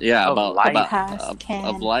 yeah Of about life. Past can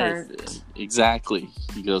of life. hurt. Exactly.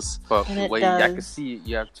 He goes, But And the it way I can does. see it,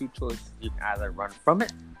 you have two choices. You can either run from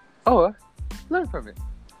it or learn from it.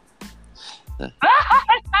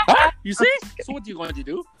 ah, you see? So what do you want to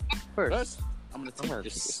do? First, I'm gonna I'm take gonna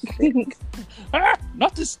this stick.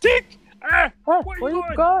 Not the stick. Where you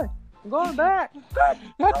going? I'm going back. God,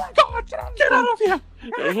 get out of here!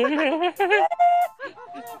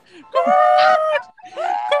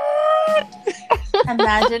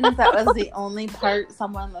 Imagine if that was the only part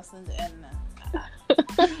someone listened in.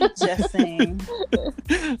 Just saying.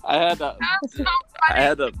 I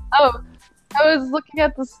had a Oh, I was looking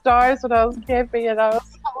at the stars when I was camping, and I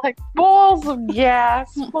was like, balls of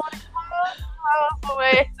gas flying miles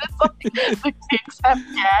away. It's like, except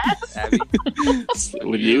gas. Abby,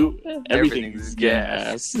 with you, Everything's everything's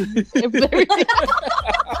gas.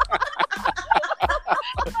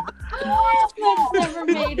 That's never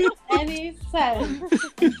made any sense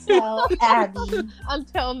until Abby.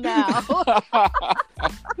 Until now.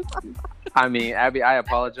 I mean, Abby, I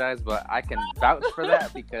apologize, but I can vouch for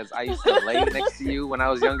that because I used to lay next to you when I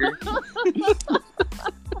was younger.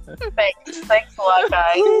 Thanks a lot,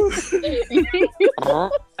 guys.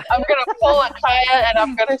 I'm gonna pull a Kaya and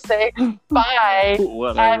I'm gonna say bye.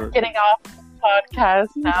 Whatever. I'm getting off the podcast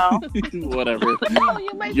now. Whatever. Oh,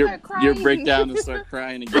 you might start crying. Your breakdown and start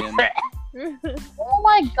crying again. Oh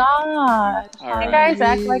my god! All You right. guys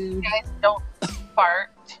act like you guys don't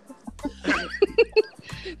fart.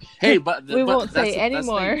 Hey, but We won't that's say the best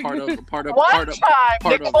anymore. thing. Part of One time,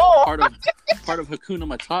 Nicole. part of Hakuna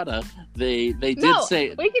Matata. They did No,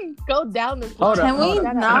 say we can go down this. Hold Can up. we Shut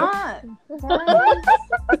up. not?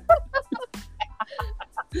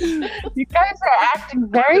 You guys are acting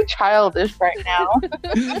very childish right now.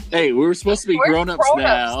 hey, we're supposed to be We're grown-ups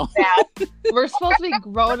now. now. We're supposed to be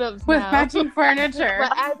grown-ups With now. matching furniture.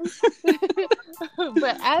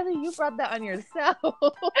 But Abby, you brought that on yourself.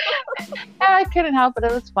 I couldn't help it.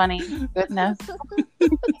 It was funny. Goodness.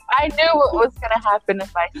 I knew what was going to happen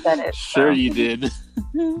if I said it. Sure, you did.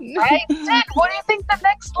 I did. What do you think the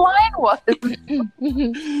next line was?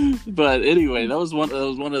 But anyway, that was one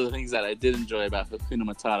of the things that I did enjoy about Hakuna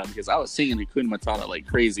Matata, because I was singing Hakuna Matata like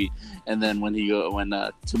crazy, and then when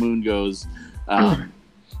Timon goes, and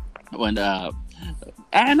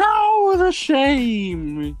oh, the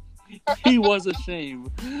shame. He was a shame.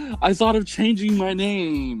 I thought of changing my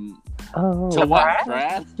name. Oh, To what,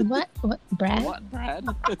 Brad? What, Brad? What, Brad?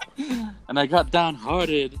 And I got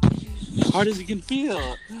downhearted. Hard as you can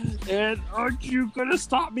feel. And aren't you gonna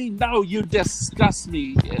stop me? No, you disgust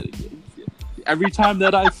me. Every time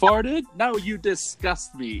that I farted, no, you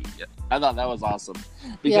disgust me. I thought that was awesome.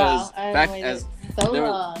 Because I back waited as so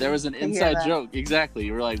long there was an to hear inside that. joke. Exactly.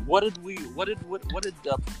 You were like, what did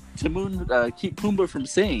Timon keep Pumbaa from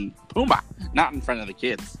saying? Pumbaa, not in front of the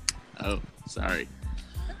kids. Oh, sorry.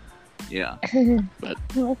 Yeah. But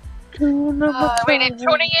waited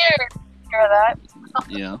 20 years. Hear that?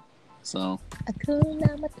 yeah. So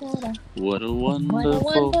Hakuna Matata. what a What a wonderful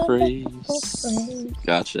wonderful phrase. phrase.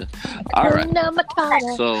 Gotcha. All right. Hakuna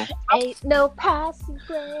Matata. So Ain't no passing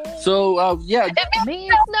grade. yeah,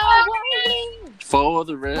 Means no warning. for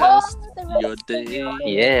the rest For the rest your of day. your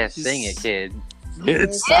Yeah, sing it, kid.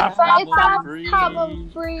 It's a It's a probably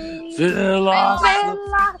probably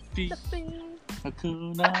philosophy.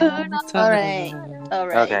 Hakuna Matata. All right. All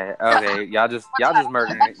right. Okay. Y'all just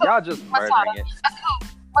murdering it. Y'all just murdering it.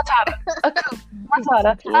 Matata.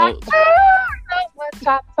 Matata. Well,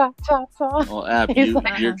 well, Abby, He's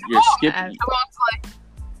you're skipping. Abby.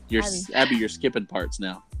 Abby, you're skipping parts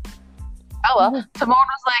now. Oh well, Timon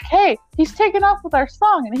was like, "Hey, he's taking off with our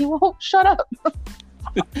song, and he won't shut up."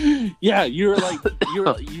 Yeah, you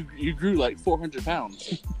grew like 400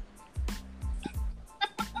 pounds.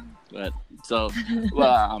 But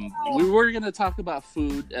we were gonna talk about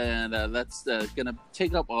food, and that's gonna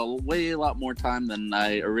take up a lot more time than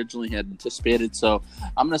I originally had anticipated. So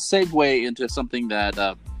I'm gonna segue into something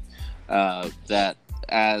that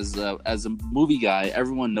as a movie guy,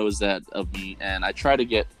 everyone knows that of me, and I try to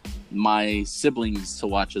get my siblings to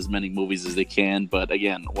watch as many movies as they can. But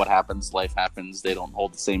again, what happens? Life happens. They don't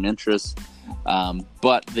hold the same interests.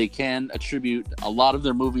 But they can attribute a lot of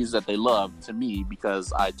their movies that they love to me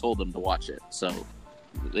because I told them to watch it. So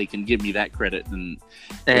they can give me that credit.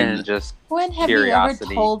 And just when have curiosity.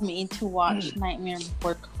 you ever told me to watch Nightmare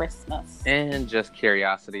Before Christmas? And just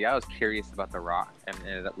curiosity. I was curious about The Rock and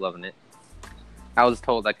ended up loving it. I was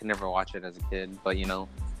told I could never watch it as a kid, but I will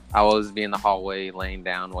always be in the hallway laying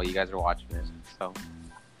down while you guys are watching it. So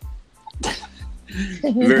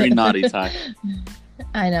very naughty Ty.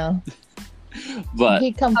 I know. But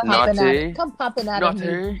he come popping out of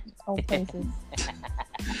naughty. old places.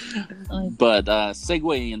 But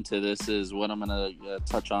segue into this is what I'm gonna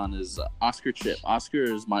touch on is Oscar Chip. Oscar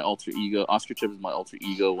is my alter ego. Oscar Chip is my alter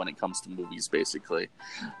ego when it comes to movies. Basically,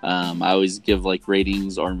 I always give like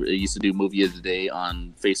ratings, or I used to do movie of the day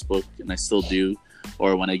on Facebook, and I still do.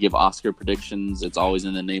 Or when I give Oscar predictions, it's always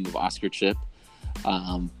in the name of Oscar Chip.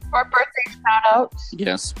 Or birthday shout outs.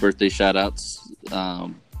 Yes, birthday shout outs.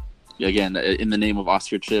 Again, in the name of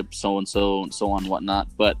Oscar Chip, so and so on, whatnot.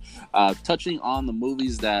 But touching on the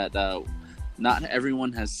movies that not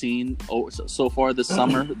everyone has seen so far this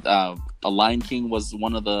summer, A Lion King was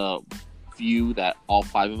one of the few that all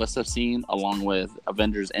 5 of us have seen, along with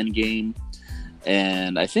Avengers Endgame.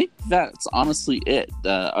 And I think that's honestly it.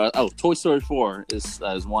 Toy Story 4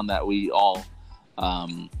 is one that we all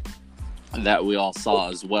saw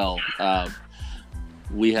as well.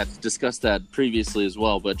 We had discussed that previously as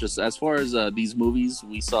well, but just as far as these movies,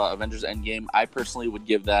 we saw Avengers Endgame. I personally would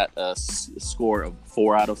give that a score of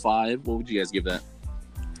 4 out of 5. What would you guys give that?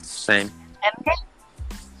 Same.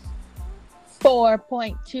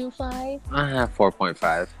 4.25.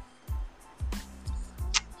 4.5.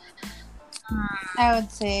 I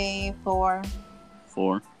would say 4.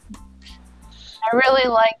 4. I really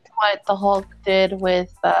liked what the Hulk did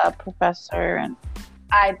with Professor, and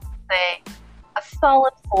I'd say a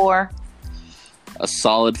solid 4. A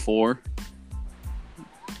solid 4.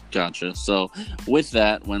 Gotcha. So with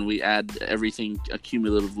that, when we add everything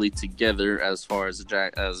accumulatively together, as far as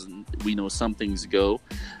we know some things go,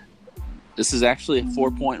 this is actually a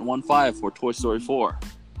 4.15 for Toy Story 4.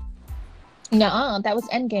 No, that was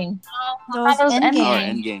Endgame. That was Endgame. Oh,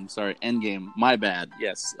 Endgame. Sorry, Endgame. My bad.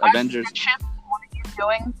 Yes, Avengers. What are you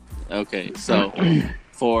doing? Okay, so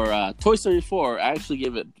for Toy Story 4, I actually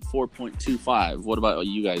give it 4.25. What about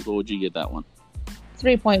you guys? What would you get that one?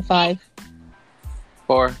 3.5.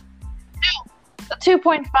 4.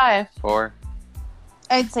 2.5. 4.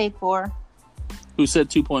 I'd say 4. Who said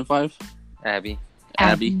 2.5? Abby.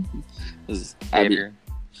 Abby. This is Abby.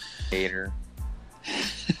 Hater.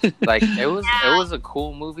 Like it was a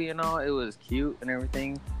cool movie and all. It was cute and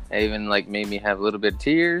everything. It even like made me have a little bit of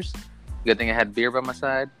tears. Good thing I had beer by my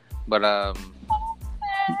side. But I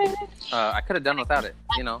could have done without it.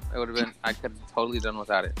 It would have been. I could have totally done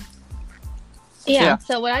without it. Yeah.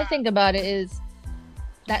 So what I think about it is,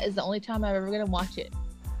 that is the only time I'm ever gonna watch it.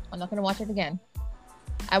 I'm not gonna watch it again.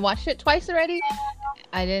 I watched it twice already.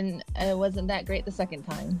 It wasn't that great the second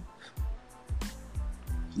time.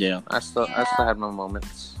 Yeah. I still had my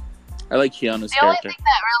moments. I like Keanu's The only character. thing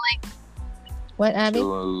that really, What, Abby?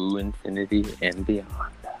 To infinity and beyond.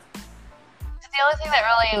 the only thing that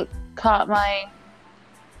really caught my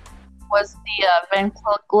was the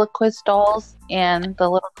ventriloquist dolls and the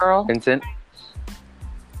little girl. Vincent.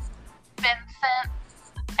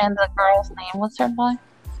 And the girl's name. What's her name?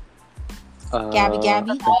 Gabby.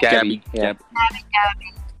 Gabby. Yeah.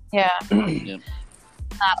 Gabby. Yeah. Yeah.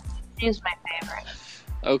 She's my favorite.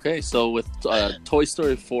 Okay, so with Toy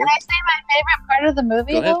Story 4. Can I say my favorite part of the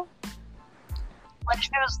movie, Go ahead. though? When she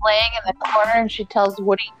was laying in the corner and she tells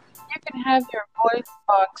Woody, "You can have your voice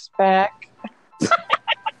box back."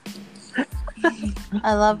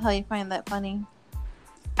 I love how you find that funny.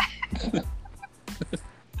 It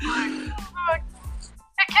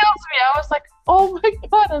kills me. I was like, "Oh my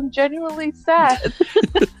god, I'm genuinely sad."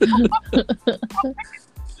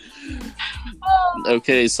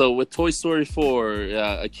 Okay, so with Toy Story 4,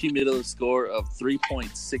 a cumulative score of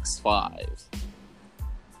 3.65.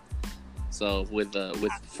 So with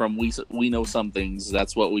from we know some things,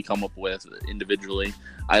 that's what we come up with individually.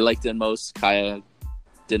 I liked it most. Kaya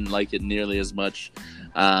didn't like it nearly as much.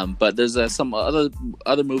 But there's some other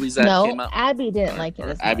movies that came out. Abby didn't like it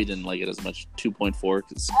as much. Abby didn't like it as much. 2.4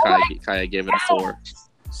 because Kaya gave it a 4.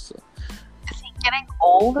 So, Is he getting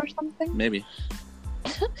old or something? maybe.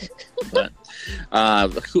 But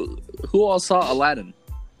who all saw Aladdin?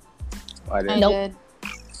 I I didn't. Nope. did.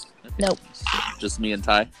 Nope. Just me and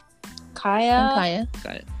Ty. And Kaya.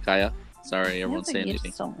 Kaya. Sorry, everyone's saying You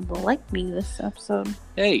anything. don't like me this episode.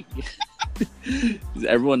 Hey,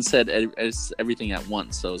 everyone said everything at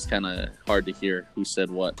once, so it's kind of hard to hear who said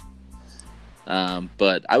what.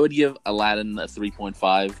 But I would give Aladdin a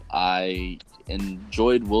 3.5. I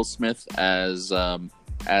enjoyed Will Smith as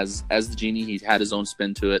the genie. He had his own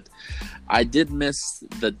spin to it. I did miss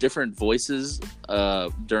the different voices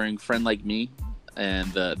during Friend Like Me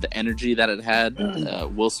and the energy that it had.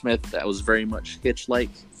 Will Smith, that was very much Hitch-like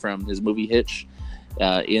from his movie Hitch.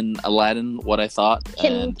 In Aladdin, what I thought.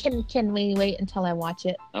 Can we wait until I watch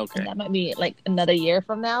it? Okay. And that might be like another year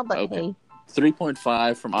from now, but okay. Hey.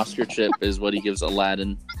 3.5 from Oscar Chip is what he gives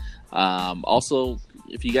Aladdin. Also,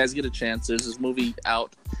 if you guys get a chance, there's this movie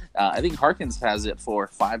out. I think Harkins has it for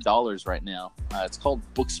 $5 right now. It's called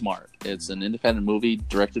Booksmart. It's an independent movie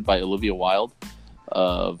directed by Olivia Wilde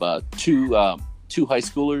of two high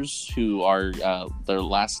schoolers who are their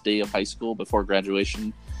last day of high school before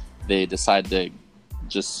graduation. They decide to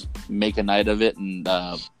just make a night of it and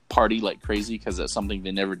party like crazy because that's something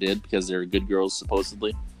they never did because they're good girls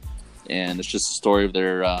supposedly. And it's just a story of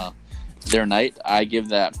their night. I give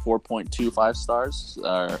that 4.25 stars,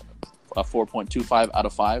 or a 4.25 out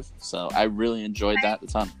of 5. So I really enjoyed that a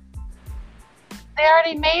ton. They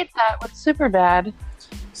already made that with Superbad.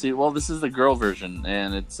 See, well, this is the girl version,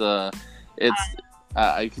 and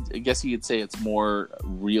I guess you could say it's more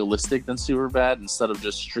realistic than Superbad instead of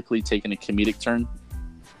just strictly taking a comedic turn.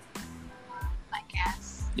 I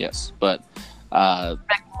guess. Yes, but Love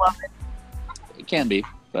it. it can be,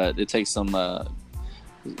 but it takes some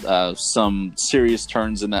serious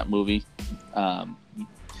turns in that movie.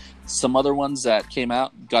 Some other ones that came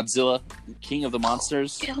out: Godzilla, King of the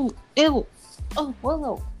Monsters. Ew. Oh,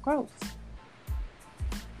 Willow. Gross.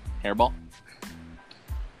 Hairball.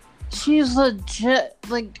 She's legit,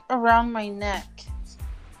 like, around my neck.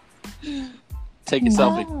 Take a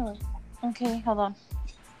selfie. Oh. Okay, hold on.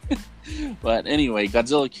 But anyway,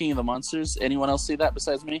 Godzilla, King of the Monsters. Anyone else see that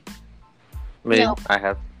besides me? Me, No. I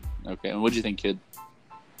have. Okay, and what'd you think, kid?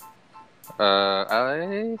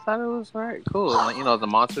 I thought it was alright, cool. Like, the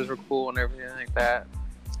monsters were cool and everything like that,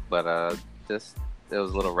 but just it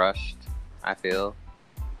was a little rushed. I feel.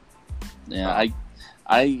 Yeah,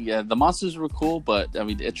 the monsters were cool, but I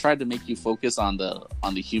mean, it tried to make you focus on the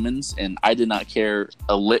humans, and I did not care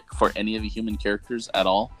a lick for any of the human characters at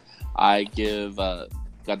all. I give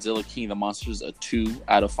Godzilla, King of the Monsters a 2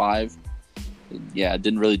 out of 5. Yeah, it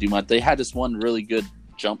didn't really do much. They had this one really good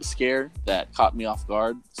jump scare that caught me off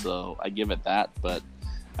guard, so I give it that. But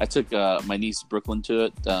I took my niece Brooklyn to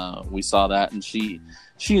it. We saw that, and she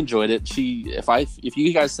enjoyed it. If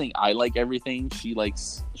you guys think I like everything, she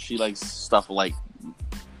likes stuff like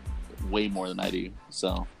way more than I do.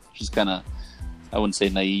 So she's kind of, I wouldn't say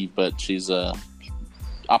naive, but she's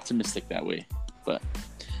optimistic that way. But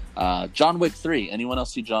John Wick 3. Anyone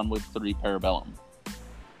else see John Wick 3 Parabellum?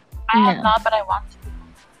 I have not, but I want to.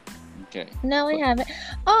 Okay. No, I haven't.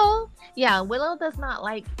 Oh, yeah. Willow does not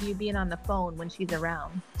like you being on the phone when she's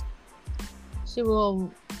around. She will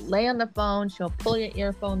lay on the phone. She'll pull your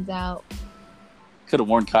earphones out. Could have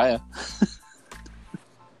warned Kaya.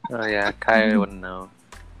 Oh yeah, Kaya wouldn't know.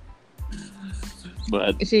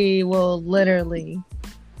 But She will literally,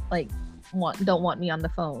 don't want me on the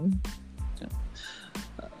phone.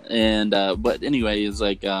 And but anyway, it's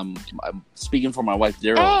like I'm speaking for my wife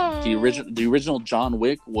Daryl. The original John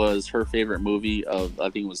Wick was her favorite movie of, I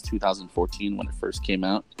think it was 2014 when it first came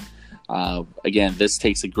out. Again, this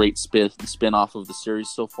takes a great spin off of the series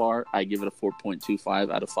so far. I give it a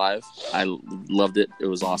 4.25 out of 5. I loved it. It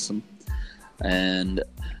was awesome. And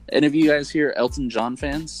any of you guys here Elton John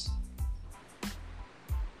fans?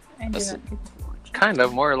 Kind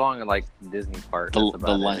of more along like Disney part.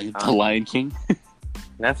 The Lion King.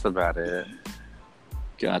 That's about it.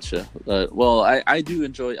 Gotcha. Well, I do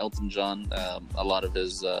enjoy Elton John. A lot of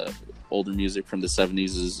his older music from the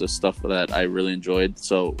 70s is the stuff that I really enjoyed.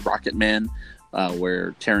 So Rocket Man,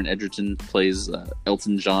 where Taron Egerton plays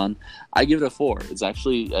Elton John, I give it a 4. It's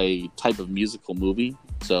actually a type of musical movie.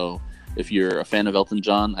 So if you're a fan of Elton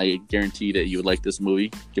John, I guarantee that you would like this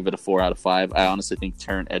movie. Give it a 4 out of 5. I honestly think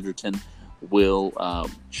Taron Egerton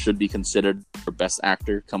should be considered for Best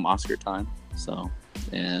Actor come Oscar time. So,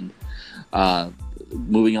 and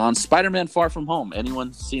moving on, Spider-Man: Far From Home.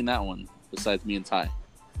 Anyone seen that one besides me and Ty?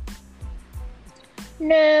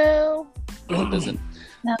 No.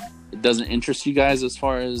 It doesn't interest you guys as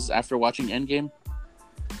far as after watching Endgame?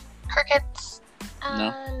 Crickets.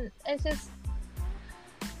 No. It's just,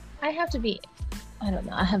 I have to be, I don't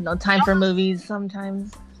know. I have no time for movies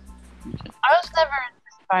sometimes. I was never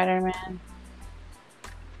into Spider-Man.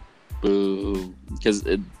 Boo. Because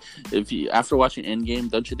after watching Endgame,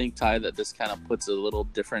 don't you think, Ty, that this kind of puts a little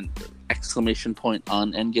different exclamation point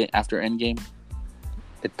on Endgame after Endgame?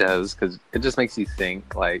 It does, because it just makes you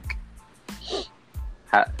think, like,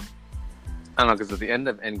 I don't know, because at the end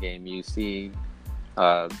of Endgame, you see,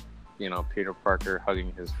 Peter Parker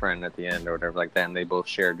hugging his friend at the end or whatever like that, and they both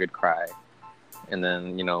share a good cry. And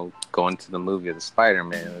then, going to the movie of the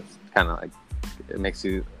Spider-Man, it's kind of like, it makes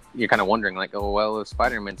you're kind of wondering, like, oh, well, if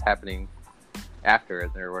Spider-Man's happening after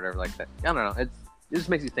it or whatever like that. I don't know. It just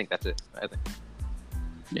makes you think. That's it, I think.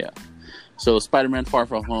 Yeah. So Spider-Man Far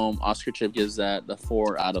From Home, Oscar Chip gives that a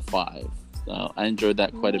 4 out of 5. So I enjoyed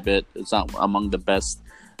that quite a bit. It's not among the best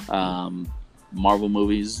Marvel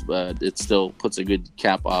movies, but it still puts a good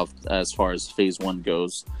cap off as far as Phase 1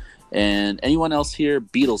 goes. And anyone else here,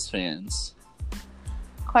 Beatles fans?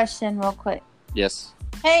 Question real quick. Yes.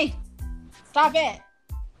 Hey, stop it.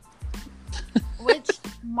 Which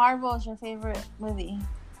Marvel is your favorite movie?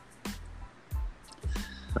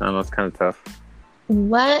 I don't know, it's kind of tough.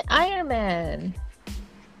 What? Iron Man.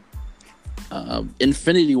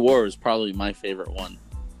 Infinity War is probably my favorite one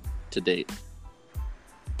to date.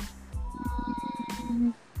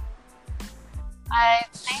 I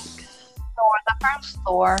think Thor, the first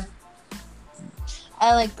Thor.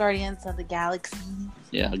 I like Guardians of the Galaxy.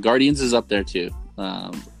 Yeah, Guardians is up there too.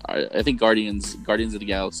 I think Guardians of the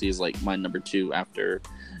Galaxy is like my number 2 after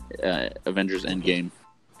Avengers Endgame.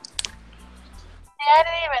 Yeah, I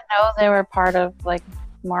didn't even know they were part of like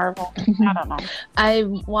Marvel. I don't know. I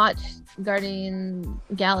watched Guardians of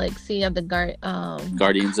the Galaxy.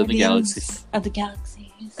 Guardians of the Galaxy. Of the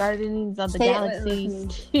Galaxy. Guardians of the Say it Galaxy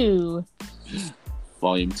with 2.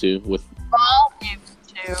 Volume 2 with Volume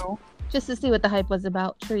 2. Just to see what the hype was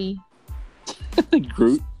about. Tree.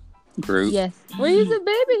 Groot. Yes. Well, he's a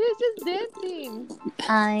baby. He's just dancing.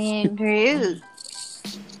 I am Groot.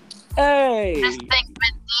 Hey. I just think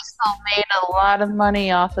Vin Diesel made a lot of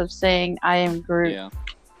money off of saying "I am Groot." Yeah.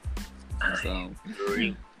 So,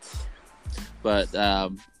 but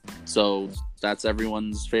so that's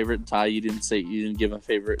everyone's favorite. Ty, you didn't give a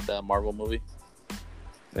favorite Marvel movie.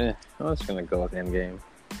 I was gonna go with Endgame.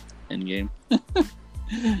 Endgame.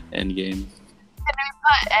 Can we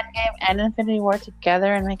put Endgame and Infinity War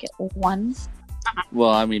together and make it one? Well,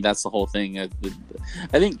 I mean that's the whole thing. I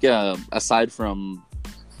think aside from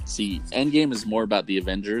Endgame is more about the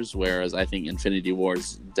Avengers, whereas I think Infinity War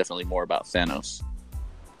is definitely more about Thanos.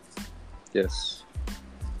 Yes.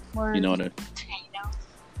 You know what I mean?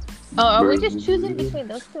 Oh, are we just choosing between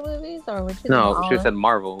those two movies, or we're choosing? No, she said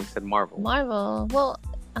Marvel. We said Marvel. Marvel. Well,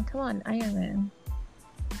 come on, Iron Man.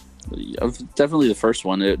 Definitely the first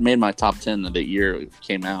one. It made my top 10 of the year it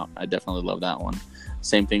came out. I definitely love that one.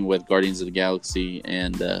 Same thing with Guardians of the Galaxy,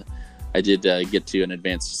 and I did get to an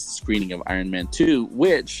advanced screening of Iron Man 2,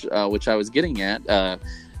 which I was getting at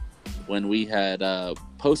when we had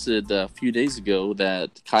posted a few days ago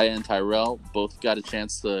that Kaya and Tyrell both got a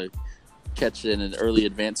chance to catch an early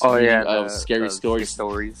advanced screening of Scary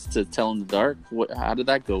Stories to Tell in the Dark. How did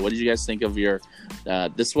that go? What did you guys think of your...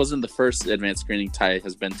 this wasn't the first advanced screening Ty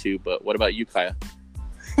has been to, but what about you, Kaya?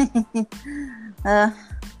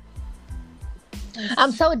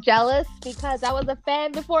 I'm so jealous because I was a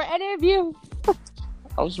fan before any of you.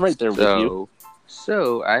 I was right there with you.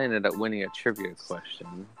 So I ended up winning a trivia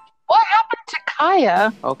question. What happened to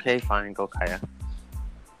Kaya? Okay, fine. Go, Kaya.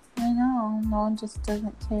 I know. No one just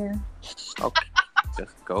doesn't care. Okay,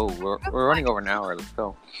 just go. We're running over an hour. Let's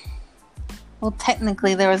go. Well,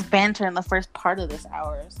 technically, there was banter in the first part of this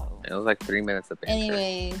hour, so... It was like 3 minutes of banter.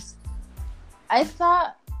 Anyways, I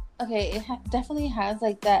thought... Okay, it definitely has,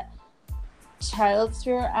 like, that child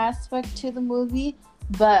spirit aspect to the movie,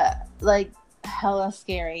 but, like, hella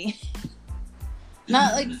scary.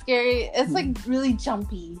 Not, like, scary. It's, like, really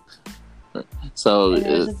jumpy. So...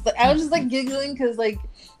 I was just, like, giggling because, like,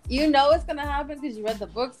 you know what's gonna happen because you read the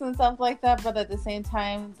books and stuff like that, but at the same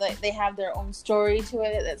time, like, they have their own story to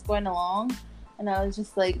it that's going along. And I was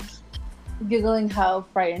just like giggling how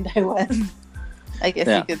frightened I was. I guess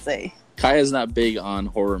you could say. Kaya's not big on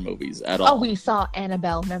horror movies at all. Oh, we saw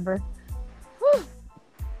Annabelle, remember? Whew.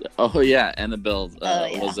 Oh yeah, Annabelle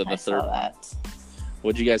was it the third? That.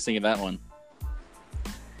 What did you guys think of that one?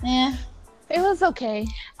 Yeah, it was okay,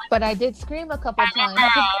 but I did scream a couple times.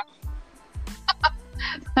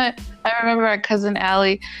 I remember our cousin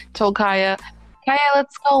Allie told Kaya,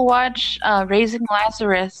 let's go watch Raising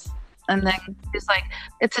Lazarus. And then she's like,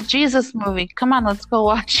 it's a Jesus movie. Come on, let's go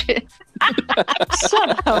watch it.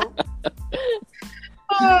 Shut up.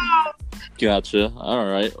 Gotcha. All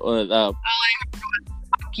right. Fuck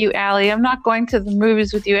you, Allie. I'm not going to the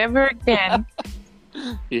movies with you ever again.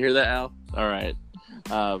 You hear that, Al? All right.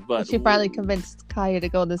 But she probably convinced Kaya to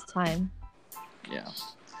go this time. Yeah.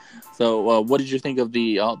 So, what did you think of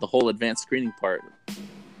the whole advanced screening part?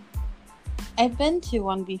 I've been to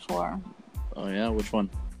one before. Oh yeah, which one?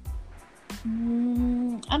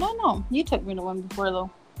 I don't know. You took me to one before, though.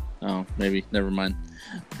 Oh, maybe. Never mind.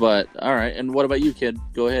 But, all right. And what about you, kid?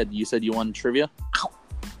 Go ahead. You said you won trivia?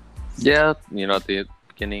 Yeah, at the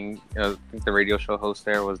beginning, I think the radio show host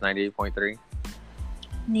there was 98.3.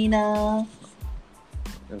 Nina.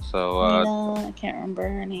 And so, Nina, I can't remember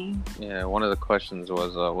her name. Yeah, one of the questions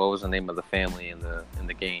was, what was the name of the family in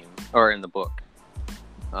the game or in the book?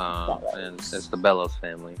 And it's the Bellows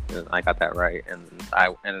family. I got that right, and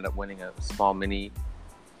I ended up winning a small mini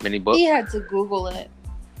book. He had to Google it.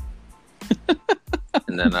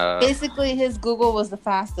 And then, basically, his Google was the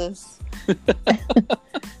fastest.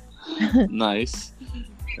 Nice.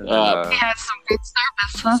 And He had some good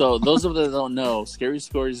service, huh? So those of you that don't know, Scary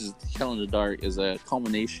Stories to Tell in the Dark is a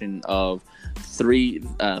culmination of three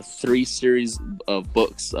series of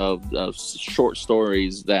books of short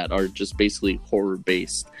stories that are just basically horror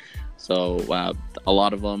based. So a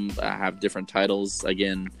lot of them have different titles.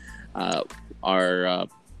 Again, are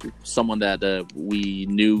someone that we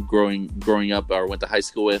knew growing up or went to high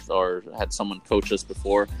school with or had someone coach us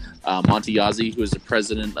before. Monty Yazzie, who is the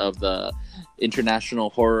president of the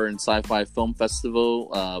International Horror and Sci-Fi Film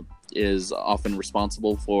Festival, is often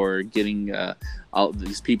responsible for getting all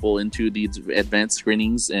these people into these advanced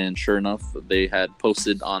screenings. And sure enough, they had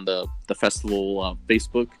posted on the festival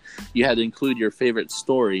Facebook, you had to include your favorite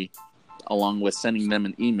story along with sending them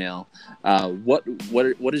an email. What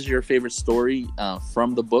is your favorite story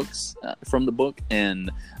from the book,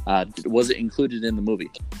 and was it included in the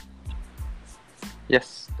movie?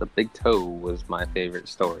 Yes, the Big Toe was my favorite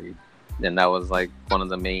story, and that was like one of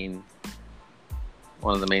the main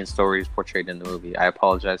stories portrayed in the movie. I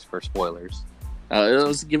apologize for spoilers. It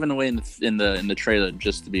was given away in the trailer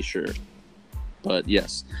just to be sure, but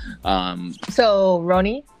yes. So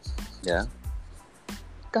Roni, Yeah.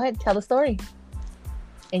 go ahead, tell the story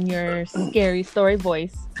in your scary story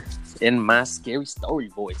voice. In my scary story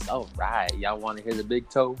voice. All right, y'all want to hear the Big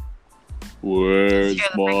Toe? Where's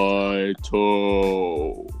my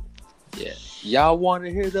toe? Yeah. Y'all want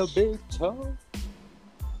to hear the Big Toe?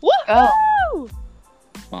 Woo!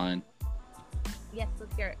 Fine. Yes,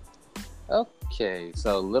 let's hear it. Okay,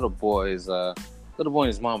 so little boy and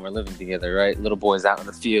his mom are living together, right? Little boy's out in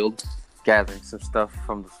the field gathering some stuff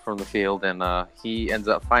from the field, and he ends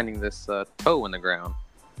up finding this toe in the ground.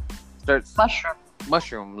 Starts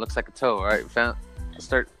mushroom looks like a toe, right?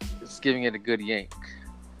 Starts giving it a good yank,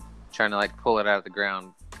 trying to like pull it out of the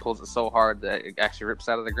ground. Pulls it so hard that it actually rips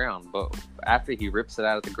out of the ground. But after he rips it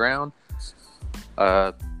out of the ground,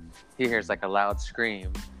 he hears like a loud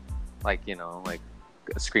scream, like a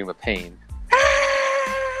scream of pain.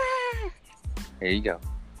 Here you go.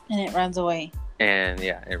 And it runs away. And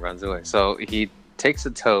yeah, it runs away. So he takes a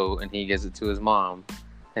toe and he gives it to his mom.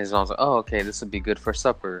 And his mom's like, oh, okay, this would be good for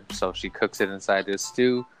supper. So she cooks it inside this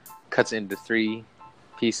stew, cuts it into 3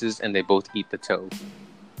 pieces, and they both eat the toe.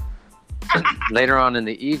 Later on in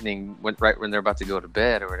the evening, right when they're about to go to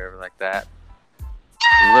bed or whatever like that,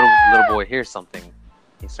 the little boy hears something.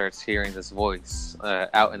 He starts hearing this voice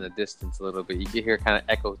out in the distance a little bit. You can hear it kind of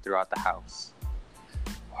echo throughout the house.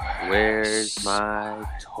 Where's my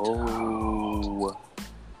toe?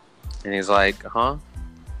 And he's like, huh?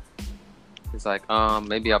 He's like,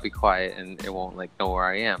 maybe I'll be quiet and it won't know where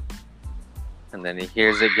I am. And then he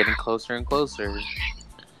hears it getting closer and closer.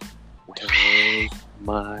 Where's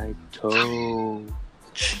my toe?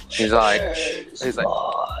 He's like,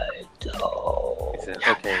 my toe. He said,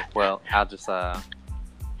 okay, well, I'll just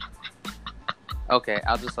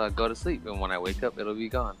go to sleep, and when I wake up, it'll be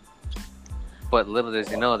gone. But little does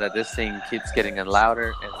he know that this thing keeps getting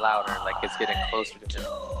louder and louder, like it's getting closer to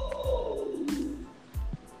him.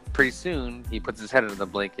 Pretty soon, he puts his head under the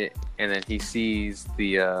blanket, and then he sees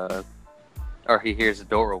he hears the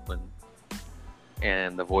door open,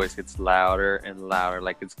 and the voice gets louder and louder,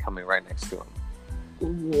 like it's coming right next to him.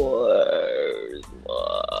 Where's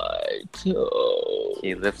my toe?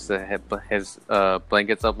 He lifts his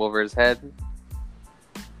blankets up over his head,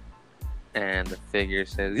 and the figure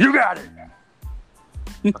says, "You got it."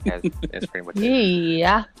 Okay, that's pretty much it.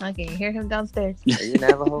 Yeah, I can hear him downstairs. Are you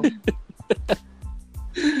Navajo?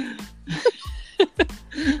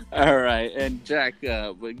 All right, and Jack,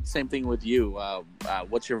 same thing with you.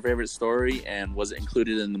 What's your favorite story, and was it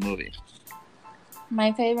included in the movie?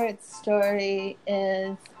 My favorite story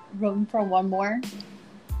is Room for One More,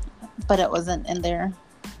 but it wasn't in there.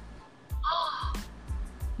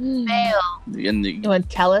 Fail. You want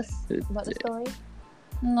to tell us about the story?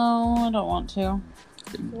 No, I don't want to.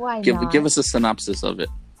 Why not? Give us a synopsis of it.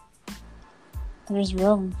 There's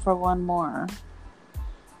room for one more.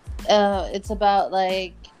 It's about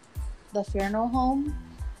like the funeral home,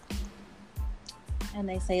 and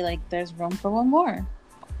they say like there's room for one more.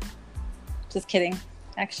 Just kidding.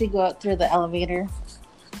 Actually, go out through the elevator.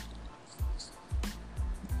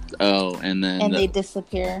 Oh, and then they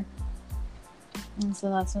disappear. And so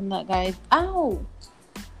that's when that guy,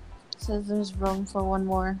 says there's room for one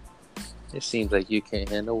more. It seems like you can't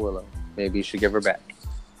handle Willow. Maybe you should give her back.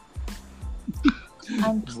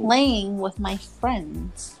 I'm playing with my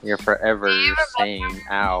friends. You're forever saying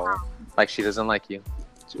 "ow" like she doesn't like you.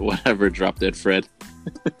 Whatever, drop dead Fred.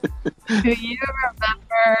 Do you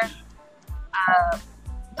remember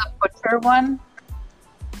the butcher one?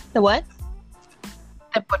 The what?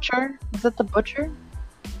 The butcher? Was it the butcher?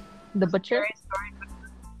 The butcher? Story.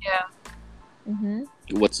 Yeah.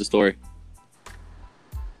 Mm-hmm. What's the story?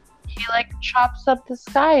 He like chops up this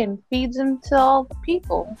guy and feeds him to all the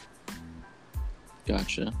people.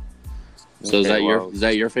 Gotcha. So is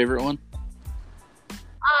that your favorite one?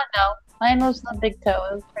 No. Mine was the big toe.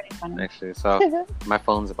 It was pretty funny. Actually, so my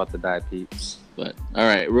phone's about to die, peeps. But all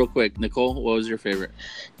right, real quick, Nicole, what was your favorite?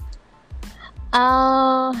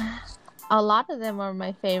 A lot of them are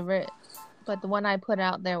my favorite, but the one I put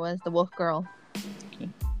out there was the Wolf Girl. Okay.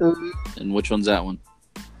 And which one's that one?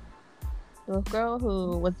 The Wolf Girl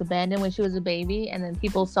who was abandoned when she was a baby, and then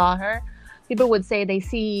people saw her. People would say they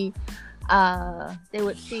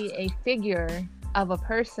would see a figure of a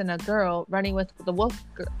person, a girl, running with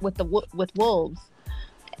wolves,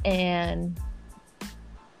 and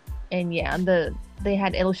yeah, they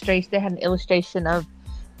had an illustration of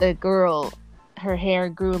the girl. Her hair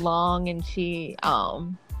grew long, and she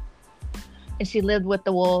lived with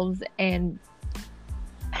the wolves and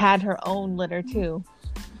had her own litter too.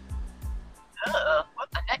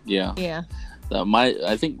 What the heck? Yeah.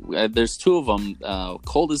 I think there's two of them.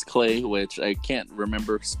 Cold as Clay, which I can't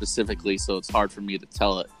remember specifically, so it's hard for me to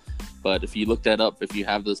tell it. But if you look that up, if you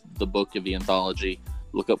have the book of the anthology,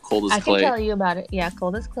 look up Cold as Clay. I can tell you about it. Yeah,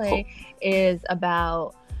 Cold as Clay is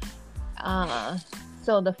about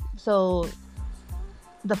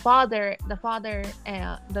the father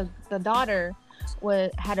and the daughter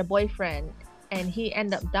had a boyfriend, and he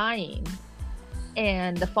ended up dying.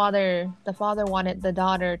 And the father wanted the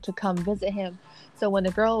daughter to come visit him. So when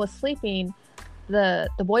the girl was sleeping, the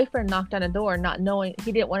boyfriend knocked on the door, not knowing,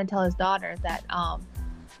 he didn't want to tell his daughter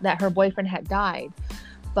that her boyfriend had died.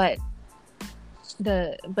 But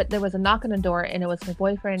there was a knock on the door, and it was her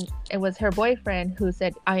boyfriend. It was her boyfriend who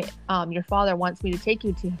said, your father wants me to take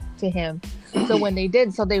you to him. So when they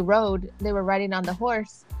did, they were riding on the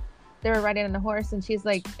horse. And she's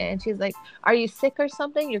like, are you sick or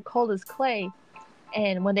something? You're cold as clay.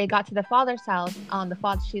 And when they got to the father's house,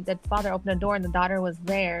 the father opened the door, and the daughter was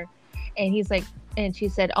there. And he's like, and she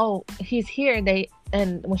said, oh, he's here.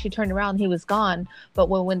 And when she turned around, he was gone. But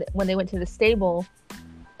when they went to the stable,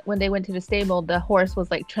 the horse was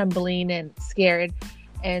like trembling and scared.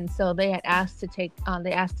 And so they had asked to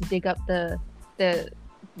dig up the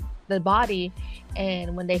body.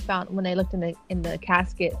 And when they looked in the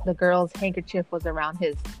casket, the girl's handkerchief was around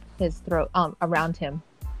his throat, around him.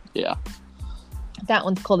 Yeah. That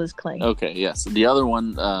one's Cold as Clay. Okay, yes. The other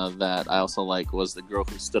one that I also like was The Girl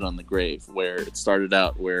Who Stood on the Grave, where it started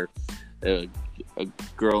out where a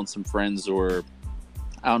girl and some friends were,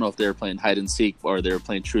 I don't know if they were playing hide and seek or they were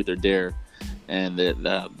playing truth or dare, and they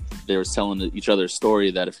were telling each other a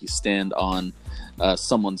story that if you stand on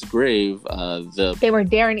someone's grave, they were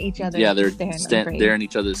daring each other. Yeah, they're daring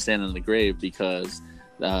each other to stand on the grave, because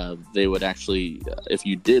they would actually, if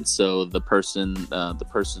you did so, the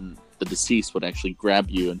deceased would actually grab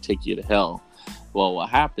you and take you to hell. Well, what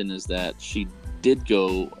happened is that she did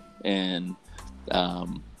go and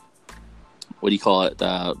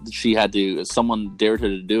someone dared her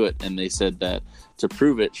to do it, and they said that to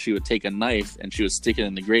prove it, she would take a knife and she would stick it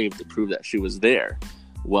in the grave to prove that she was there.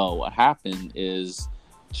 Well, what happened is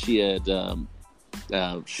she had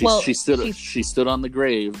she stood on the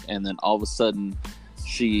grave, and then all of a sudden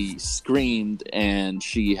she screamed, and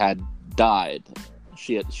she had died.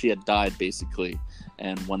 She had died basically.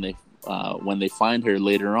 And when they find her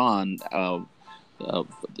later on,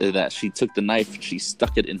 that she took the knife, she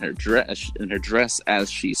stuck it in her dress as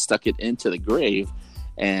she stuck it into the grave,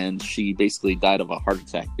 and she basically died of a heart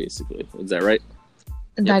attack. Basically, is that right?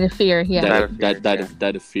 Died of fear. Yeah.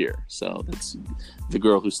 Died of fear. So that's The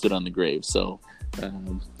Girl Who Stood on the Grave. So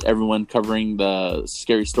everyone covering the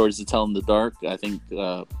scary stories to tell in the dark. I think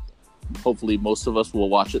hopefully most of us will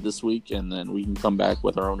watch it this week, and then we can come back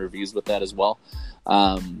with our own reviews with that as well.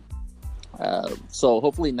 So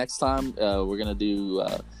hopefully next time we're gonna do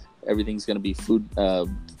everything's gonna be food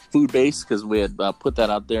based, because we had put that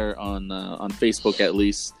out there on Facebook at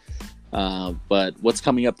least. But what's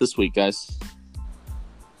coming up this week, guys?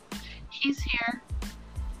 He's here.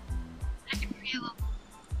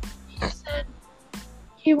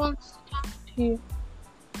 He wants to talk to you.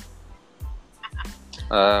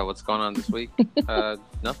 What's going on this week?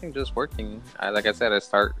 Nothing, just working. Like I said, I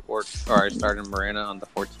start in Marina on the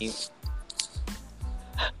 14th.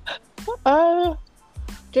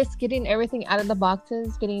 Just getting everything out of the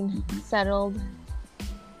boxes, getting settled,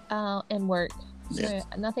 and work. Yeah.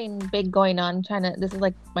 Nothing big going on. This is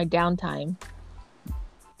like my downtime.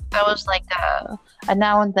 That was like a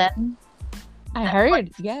now and then. I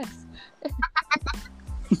heard, yes.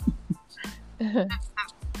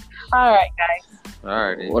 All right, guys.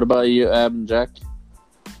 Alrighty. What about you, Ab and Jack?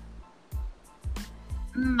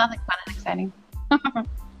 Nothing fun and exciting.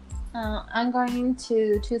 I'm going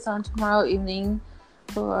to Tucson tomorrow evening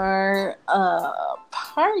for a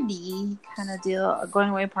party kind of deal, a going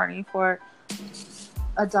away party for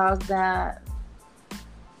a dog that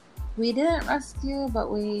we didn't rescue,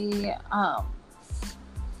 but we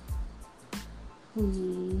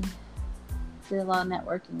did a lot of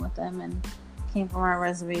networking with them and came from our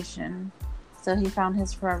reservation. So he found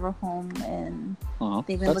his forever home, and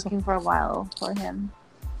they've been looking for a while for him.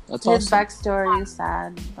 That's his awesome. backstory is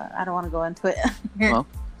sad, but I don't want to go into it.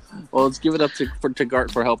 Well, let's give it up to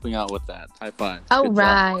Gart for helping out with that. High five. All Good job.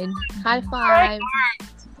 right. High five.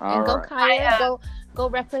 All And go right. Kaya. Go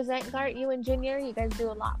represent Gart, you and Junior. You guys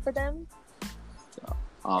do a lot for them.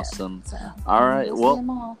 Awesome. So, All right. you'll see Well, them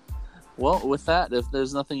all. with that, if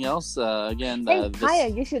there's nothing else, again, Hey, Kaya,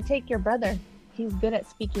 you should take your brother. He's good at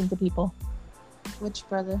speaking to people. Which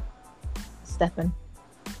brother? Stefan.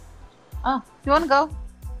 Oh, you want to go?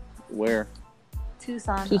 where?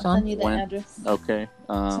 Tucson. I'll Tucson? send you the When? address. Okay.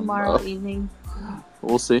 Tomorrow evening.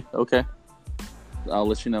 We'll see. Okay. I'll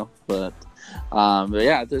let you know. But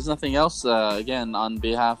yeah, if there's nothing else, again, on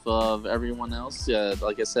behalf of everyone else,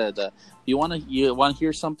 like I said, you want to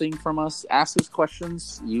hear something from us, ask us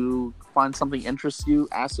questions. You find something interests you,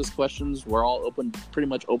 ask us questions. We're all pretty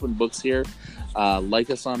much open books here. Like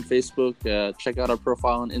us on Facebook. Check out our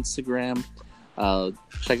profile on Instagram.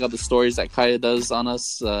 Check out the stories that Kaya does on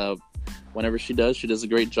us. Whenever she does a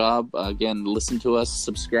great job. Again, listen to us,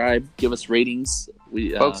 subscribe, give us ratings.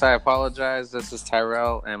 Folks, I apologize. This is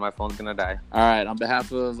Tyrell, and my phone's gonna die. All right, on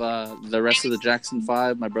behalf of the rest of the Jackson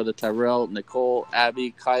 5, my brother Tyrell, Nicole,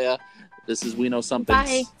 Abby, Kaya, this is We Know Something.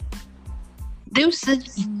 Bye.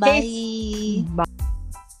 Deuces. Bye. Bye.